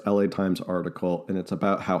find it's the LA Times article, and it's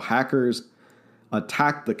about how hackers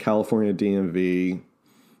attacked the California DMV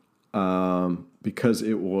because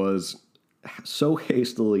it was so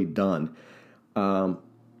hastily done.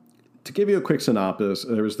 To give you a quick synopsis,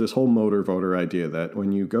 there was this whole motor voter idea that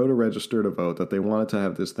when you go to register to vote, that they wanted to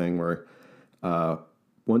have this thing where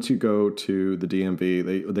once you go to the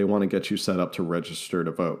DMV, they want to get you set up to register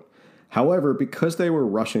to vote. However, because they were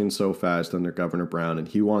rushing so fast under Governor Brown, and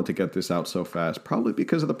he wanted to get this out so fast, probably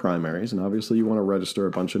because of the primaries, and obviously you want to register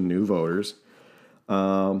a bunch of new voters.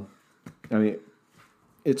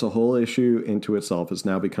 It's a whole issue into itself. It's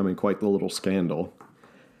now becoming quite the little scandal.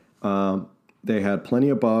 They had plenty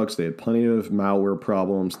of bugs. They had plenty of malware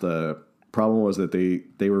problems. The problem was that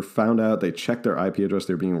they were found out. They checked their IP address.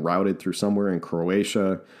 They were being routed through somewhere in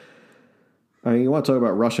Croatia. I mean, you want to talk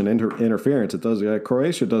about Russian interference?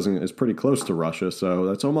 Croatia is pretty close to Russia, so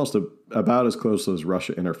that's almost about as close as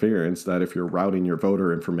Russia interference. That if you're routing your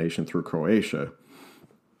voter information through Croatia,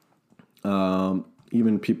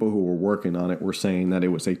 even people who were working on it were saying that it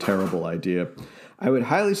was a terrible idea. I would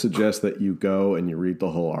highly suggest that you go and you read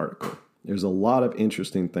the whole article. There's a lot of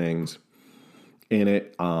interesting things in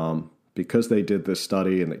it because they did this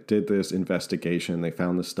study and they did this investigation. They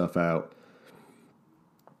found this stuff out.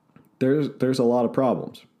 There's a lot of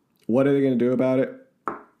problems. What are they going to do about it?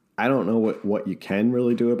 I don't know what you can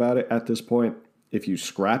really do about it at this point. If you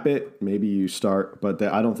scrap it, maybe you start, but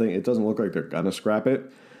I don't think, it doesn't look like they're going to scrap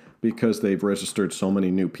it because they've registered so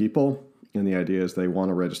many new people. And the idea is they want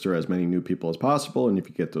to register as many new people as possible. And if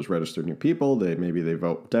you get those registered new people, maybe they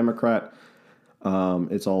vote Democrat.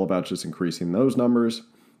 It's all about just increasing those numbers.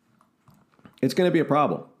 It's going to be a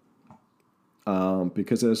problem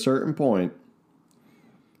because at a certain point,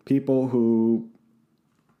 people who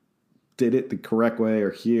did it the correct way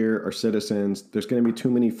are citizens. There's going to be too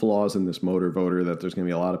many flaws in this motor voter that there's going to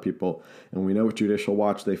be a lot of people. And we know with Judicial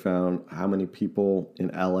Watch, they found how many people in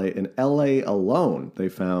LA. In LA alone, they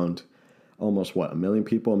found almost 1 million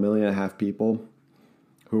people, 1.5 million people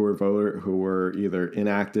who were either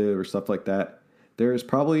inactive or stuff like that. There's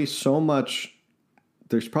probably so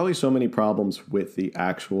many problems with the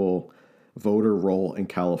actual voter roll in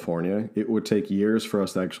California. It would take years for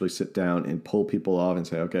us to actually sit down and pull people off and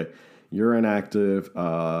say, okay, you're inactive,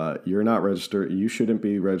 you're not registered, you shouldn't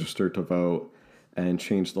be registered to vote, and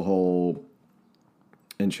change the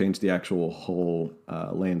actual whole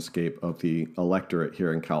landscape of the electorate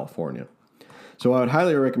here in California. So I would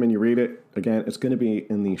highly recommend you read it. Again, it's going to be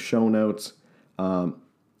in the show notes. I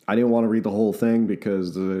didn't want to read the whole thing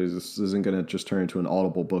because this isn't going to just turn into an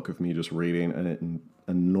audible book of me just reading an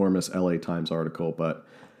enormous LA Times article. But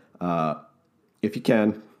if you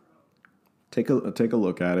can, take a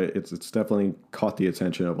look at it. It's definitely caught the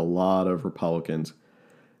attention of a lot of Republicans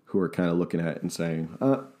who are kind of looking at it and saying,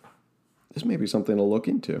 this may be something to look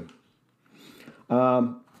into.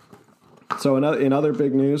 So in other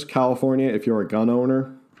big news, California, if you're a gun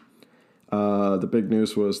owner, the big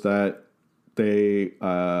news was that they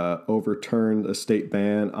overturned a state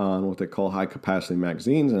ban on what they call high-capacity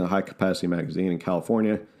magazines. And a high-capacity magazine in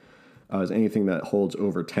California is anything that holds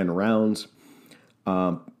over 10 rounds.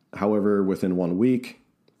 However, within 1 week,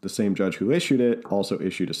 the same judge who issued it also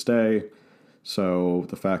issued a stay. So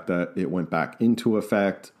the fact that it went back into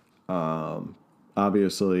effect,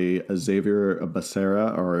 obviously, Xavier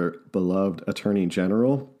Becerra, our beloved Attorney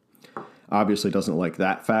General, obviously doesn't like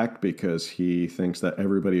that fact because he thinks that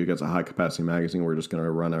everybody who gets a high-capacity magazine, we're just going to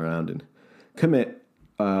run around and commit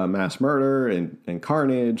mass murder and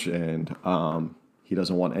carnage, and he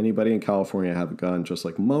doesn't want anybody in California to have a gun, just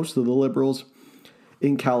like most of the liberals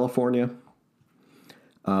in California.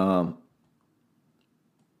 So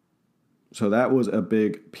that was a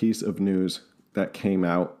big piece of news that came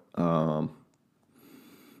out.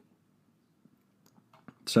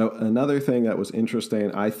 So another thing that was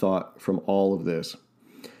interesting, I thought, from all of this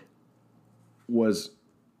was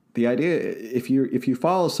the idea, if you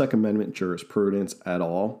follow Second Amendment jurisprudence at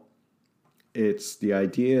all, it's the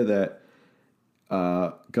idea that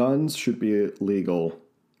guns should be legal.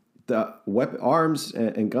 Arms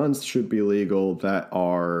and guns should be legal that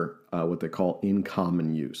are what they call in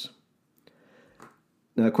common use.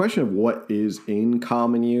 Now, the question of what is in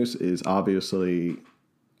common use is obviously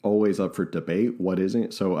always up for debate. What isn't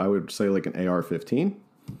it? So I would say like an AR-15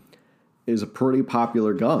 is a pretty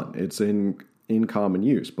popular gun. It's in common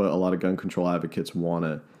use, but a lot of gun control advocates want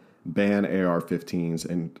to ban AR-15s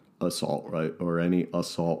and assault, right? Or any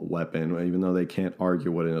assault weapon, even though they can't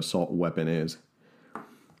argue what an assault weapon is.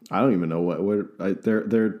 I don't even know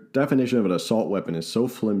their definition of an assault weapon is so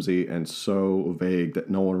flimsy and so vague that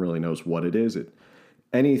no one really knows what it is.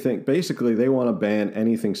 Basically, they want to ban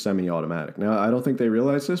anything semi-automatic. Now, I don't think they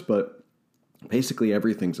realize this, but basically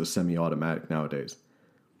everything's a semi-automatic nowadays.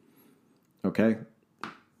 Okay?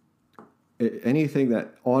 Anything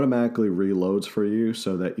that automatically reloads for you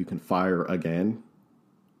so that you can fire again.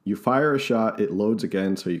 You fire a shot, it loads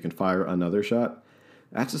again so you can fire another shot.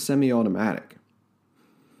 That's a semi-automatic.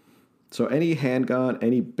 So any handgun,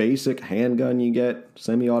 any basic handgun you get,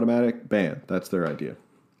 semi-automatic, ban. That's their idea.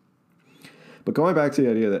 But going back to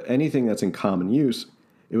the idea that anything that's in common use,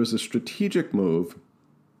 it was a strategic move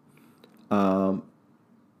to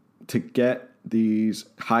get these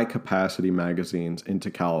high-capacity magazines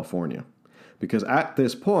into California. Because at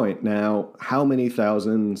this point now, how many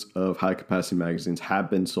thousands of high-capacity magazines have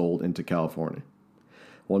been sold into California?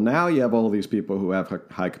 Well, now you have all these people who have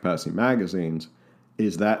high-capacity magazines.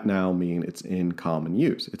 Does that now mean it's in common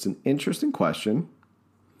use? It's an interesting question.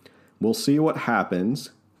 We'll see what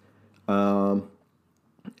happens.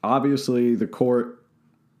 Obviously, the court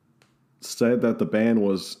said that the ban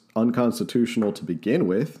was unconstitutional to begin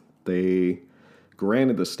with. They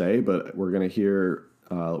granted the stay, but we're going to hear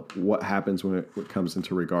what happens when it comes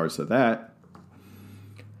into regards to that.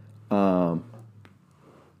 But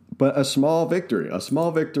a small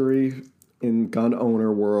victory in gun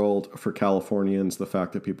owner world for Californians, the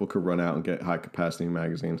fact that people could run out and get high capacity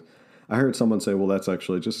magazines. I heard someone say, well, that's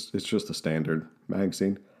actually it's just a standard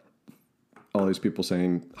magazine. All these people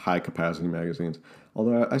saying high capacity magazines.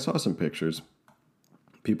 Although I saw some pictures.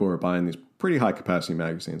 People were buying these pretty high capacity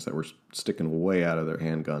magazines that were sticking way out of their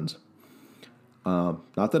handguns.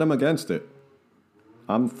 Not that I'm against it.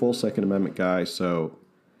 I'm a full Second Amendment guy, so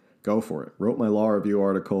go for it. Wrote my law review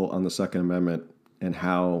article on the Second Amendment and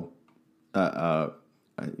how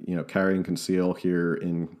carry and conceal here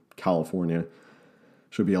in California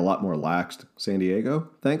should be a lot more laxed. San Diego,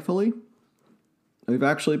 thankfully, we've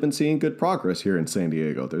actually been seeing good progress here in San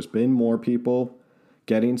Diego. There's been more people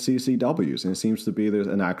getting CCWs, and it seems to be there's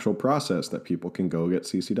an actual process that people can go get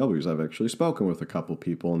CCWs. I've actually spoken with a couple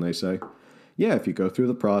people, and they say, yeah, if you go through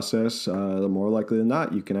the process, the more likely than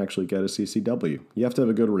not, you can actually get a CCW. You have to have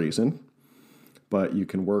a good reason, but you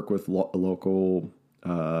can work with local,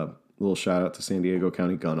 little shout out to San Diego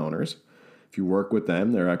County gun owners. If you work with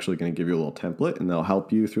them, they're actually going to give you a little template, and they'll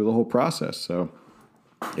help you through the whole process. So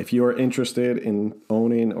if you are interested in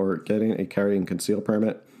owning or getting a carry and conceal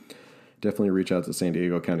permit, definitely reach out to San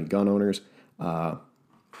Diego County gun owners, and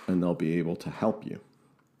they'll be able to help you.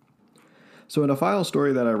 So in a final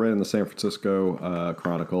story that I read in the San Francisco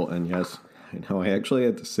Chronicle, and yes, I actually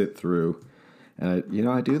had to sit through, and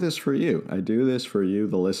I do this for you. I do this for you,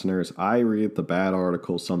 the listeners. I read the bad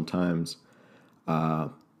articles sometimes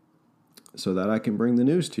so that I can bring the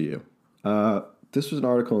news to you. This was an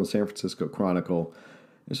article in the San Francisco Chronicle.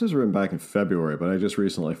 This was written back in February, but I just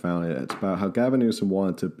recently found it. It's about how Gavin Newsom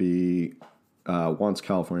wants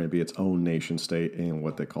California to be its own nation state in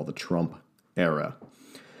what they call the Trump era.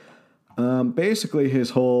 Basically,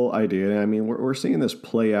 his whole idea, we're seeing this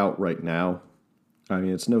play out right now.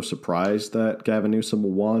 It's no surprise that Gavin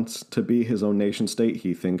Newsom wants to be his own nation state.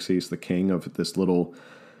 He thinks he's the king of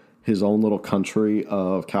his own little country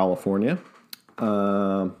of California.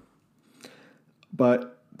 But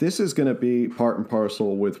this is going to be part and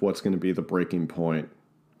parcel with what's going to be the breaking point,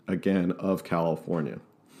 again, of California.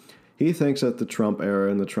 He thinks that the Trump era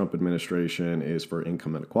and the Trump administration is for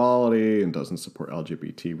income inequality and doesn't support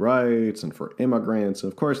LGBT rights and for immigrants.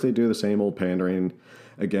 And of course, they do the same old pandering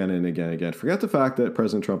again and again and again. Forget the fact that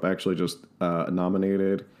President Trump actually just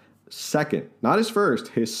nominated second, not his first,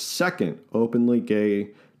 his second openly gay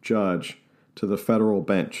judge to the federal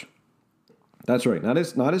bench. That's right,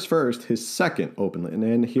 not his first, his second openly. And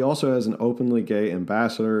then he also has an openly gay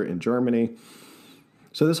ambassador in Germany.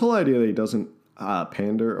 So this whole idea that he doesn't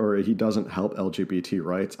pander or he doesn't help LGBT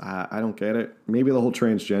rights, I don't get it. Maybe the whole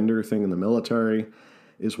transgender thing in the military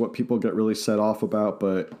is what people get really set off about.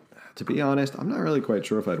 But to be honest, I'm not really quite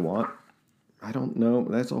sure if I'd want. I don't know.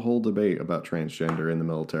 That's a whole debate about transgender in the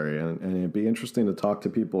military. And it'd be interesting to talk to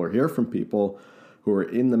people or hear from people who are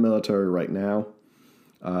in the military right now.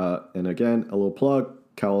 And again, a little plug,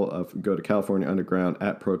 go to California Underground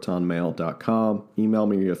at protonmail.com. Email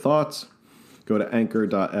me your thoughts. Go to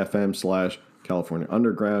anchor.fm/California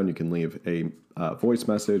Underground. You can leave a voice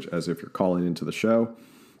message as if you're calling into the show.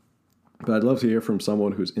 But I'd love to hear from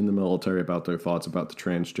someone who's in the military about their thoughts about the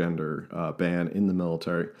transgender ban in the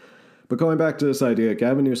military. But going back to this idea,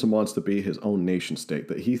 Gavin Newsom wants to be his own nation state,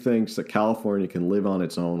 that he thinks that California can live on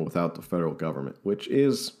its own without the federal government, which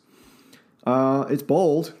is, it's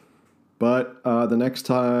bold. But the next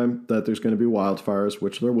time that there's going to be wildfires,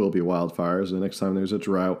 which there will be wildfires, the next time there's a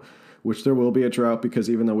drought, which there will be a drought because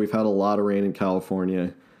even though we've had a lot of rain in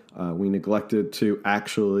California, we neglected to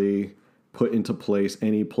actually put into place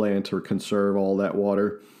any plan to conserve all that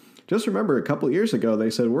water. Just remember, a couple of years ago, they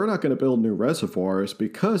said, we're not going to build new reservoirs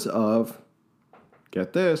because of,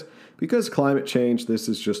 get this, because climate change, this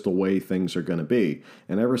is just the way things are going to be.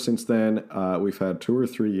 And ever since then, we've had 2 or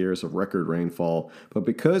 3 years of record rainfall. But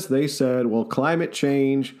because they said, well, climate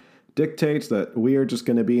change dictates that we are just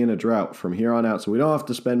going to be in a drought from here on out, so we don't have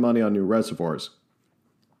to spend money on new reservoirs.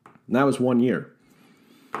 And that was 1 year.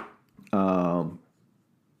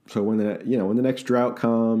 So when the next drought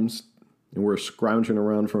comes and we're scrounging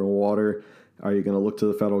around for water, are you going to look to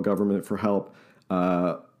the federal government for help?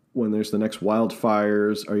 When there's the next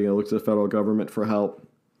wildfires, are you going to look to the federal government for help?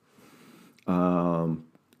 Now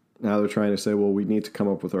they're trying to say, well, we need to come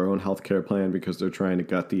up with our own healthcare plan because they're trying to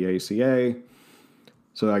gut the ACA.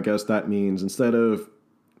 So I guess that means instead of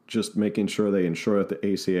just making sure they ensure that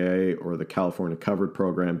the ACA or the California Covered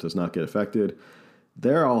Program does not get affected,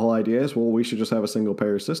 their whole idea is, well, we should just have a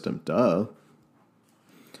single-payer system. Duh.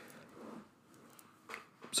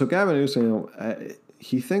 So Gavin Newsom,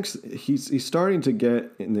 he thinks he's starting to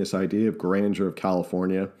get in this idea of grandeur of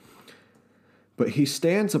California, but he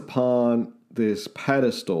stands upon this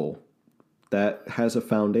pedestal that has a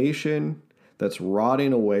foundation that's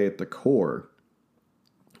rotting away at the core.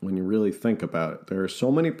 When you really think about it, there are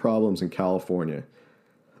so many problems in California.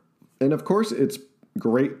 And of course, it's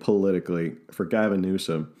great politically for Gavin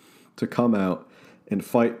Newsom to come out and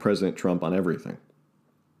fight President Trump on everything.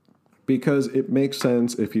 Because it makes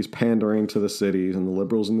sense if he's pandering to the cities and the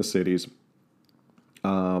liberals in the cities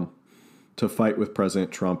to fight with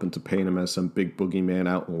President Trump and to paint him as some big boogeyman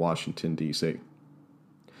out in Washington, D.C.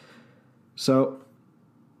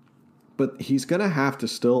 But he's going to have to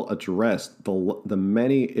still address the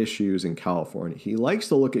many issues in California. He likes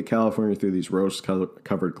to look at California through these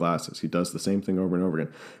rose-covered glasses. He does the same thing over and over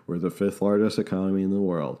again. We're the 5th largest economy in the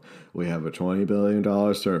world. We have a $20 billion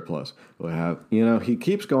surplus. He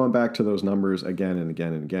keeps going back to those numbers again and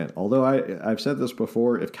again and again. Although I've said this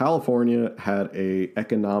before, if California had a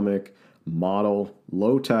economic model,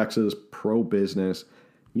 low taxes, pro-business,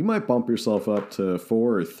 you might bump yourself up to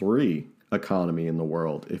 4 or 3 economy in the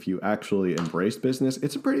world if you actually embrace business.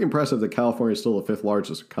 It's pretty impressive that California is still the 5th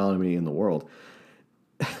largest economy in the world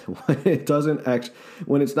when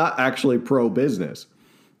it's not actually pro-business.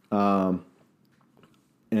 And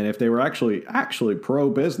if they were actually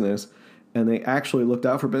pro-business and they actually looked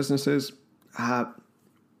out for businesses,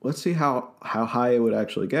 let's see how high it would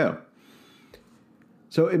actually go.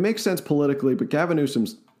 So it makes sense politically, but Gavin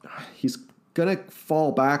Newsom's he's going to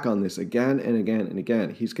fall back on this again and again and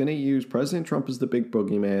again. He's going to use President Trump as the big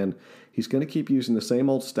boogeyman. He's going to keep using the same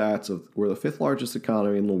old stats of we're the 5th largest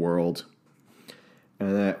economy in the world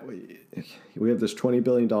and that we have this $20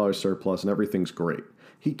 billion surplus and everything's great.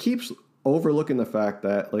 He keeps overlooking the fact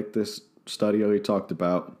that, like this study I talked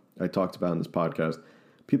about in this podcast,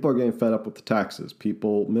 people are getting fed up with the taxes.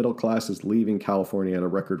 Middle class is leaving California at a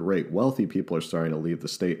record rate. Wealthy people are starting to leave the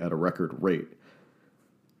state at a record rate.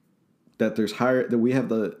 That we have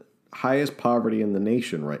the highest poverty in the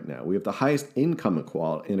nation right now. We have the highest income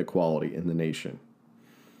inequality in the nation.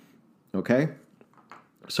 Okay?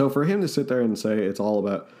 So for him to sit there and say it's all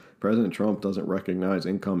about President Trump doesn't recognize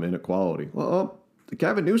income inequality. Well,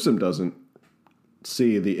 Gavin Newsom doesn't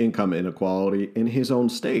see the income inequality in his own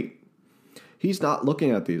state. He's not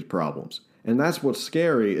looking at these problems. And that's what's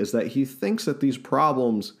scary, is that he thinks that these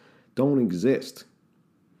problems don't exist.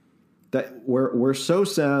 That we're so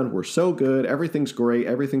sound, we're so good, everything's great,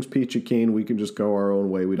 everything's peachy keen, we can just go our own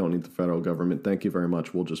way, we don't need the federal government, thank you very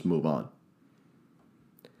much, we'll just move on.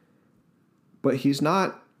 But he's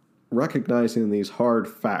not recognizing these hard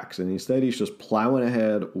facts, and instead he's just plowing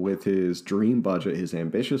ahead with his dream budget, his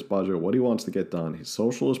ambitious budget, what he wants to get done, his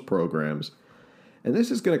socialist programs, and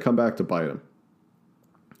this is going to come back to bite him.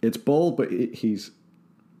 It's bold, but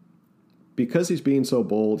because he's being so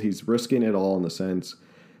bold, he's risking it all in the sense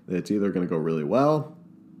that it's either going to go really well,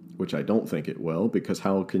 which I don't think it will, because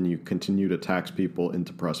how can you continue to tax people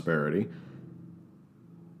into prosperity?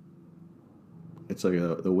 It's like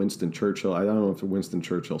the Winston Churchill, I don't know if Winston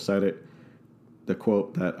Churchill said it, the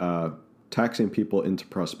quote that taxing people into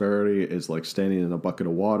prosperity is like standing in a bucket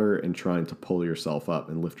of water and trying to pull yourself up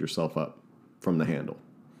and lift yourself up from the handle.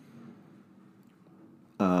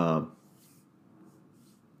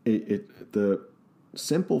 The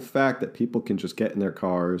simple fact that people can just get in their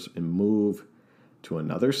cars and move to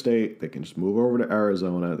another state, they can just move over to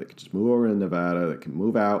Arizona, they can just move over to Nevada, they can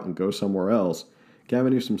move out and go somewhere else.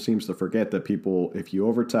 Gavin Newsom seems to forget that people, if you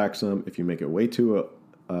overtax them, if you make it way too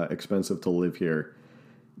expensive to live here,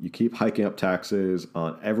 you keep hiking up taxes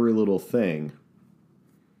on every little thing,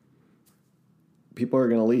 people are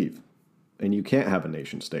going to leave. And you can't have a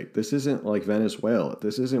nation state. This isn't like Venezuela.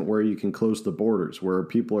 This isn't where you can close the borders, where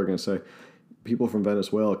people are going to say, people from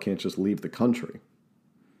Venezuela can't just leave the country.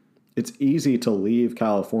 It's easy to leave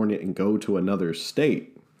California and go to another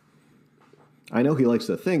state. I know he likes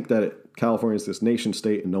to think that California is this nation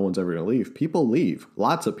state and no one's ever going to leave. People leave.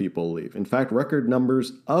 Lots of people leave. In fact, record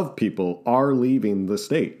numbers of people are leaving the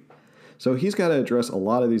state. So he's got to address a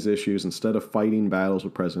lot of these issues instead of fighting battles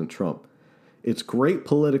with President Trump. It's great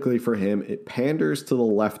politically for him. It panders to the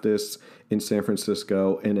leftists in San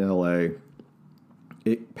Francisco and LA.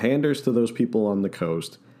 It panders to those people on the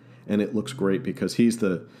coast, and it looks great because he's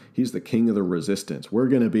the king of the resistance. We're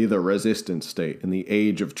going to be the resistance state in the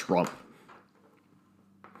age of Trump.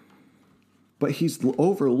 But he's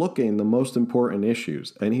overlooking the most important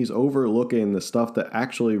issues, and he's overlooking the stuff that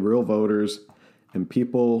actually real voters and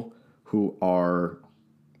people who are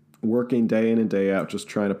working day in and day out just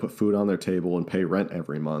trying to put food on their table and pay rent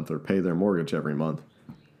every month or pay their mortgage every month.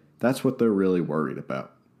 That's what they're really worried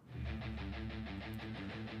about.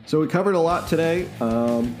 So we covered a lot today.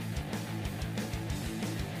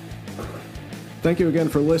 Thank you again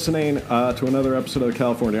for listening to another episode of the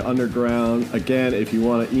California Underground. Again, if you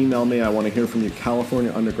want to email me, I want to hear from you,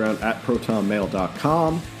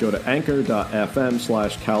 californiaunderground@protonmail.com. Go to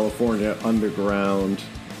anchor.fm/California Underground.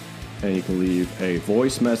 And you can leave a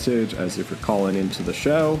voice message as if you're calling into the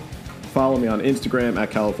show. Follow me on Instagram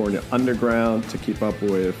 @California Underground to keep up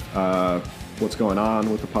with what's going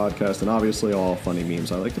on with the podcast. And obviously all funny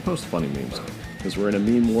memes. I like to post funny memes because we're in a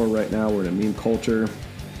meme war right now. We're in a meme culture.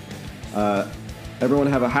 Everyone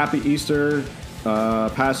have a happy Easter,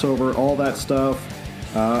 Passover, all that stuff.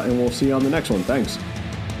 And we'll see you on the next one. Thanks.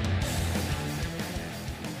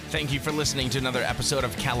 Thank you for listening to another episode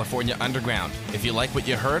of California Underground. If you like what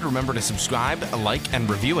you heard, remember to subscribe, like, and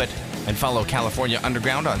review it, and follow California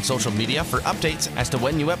Underground on social media for updates as to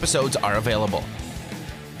when new episodes are available.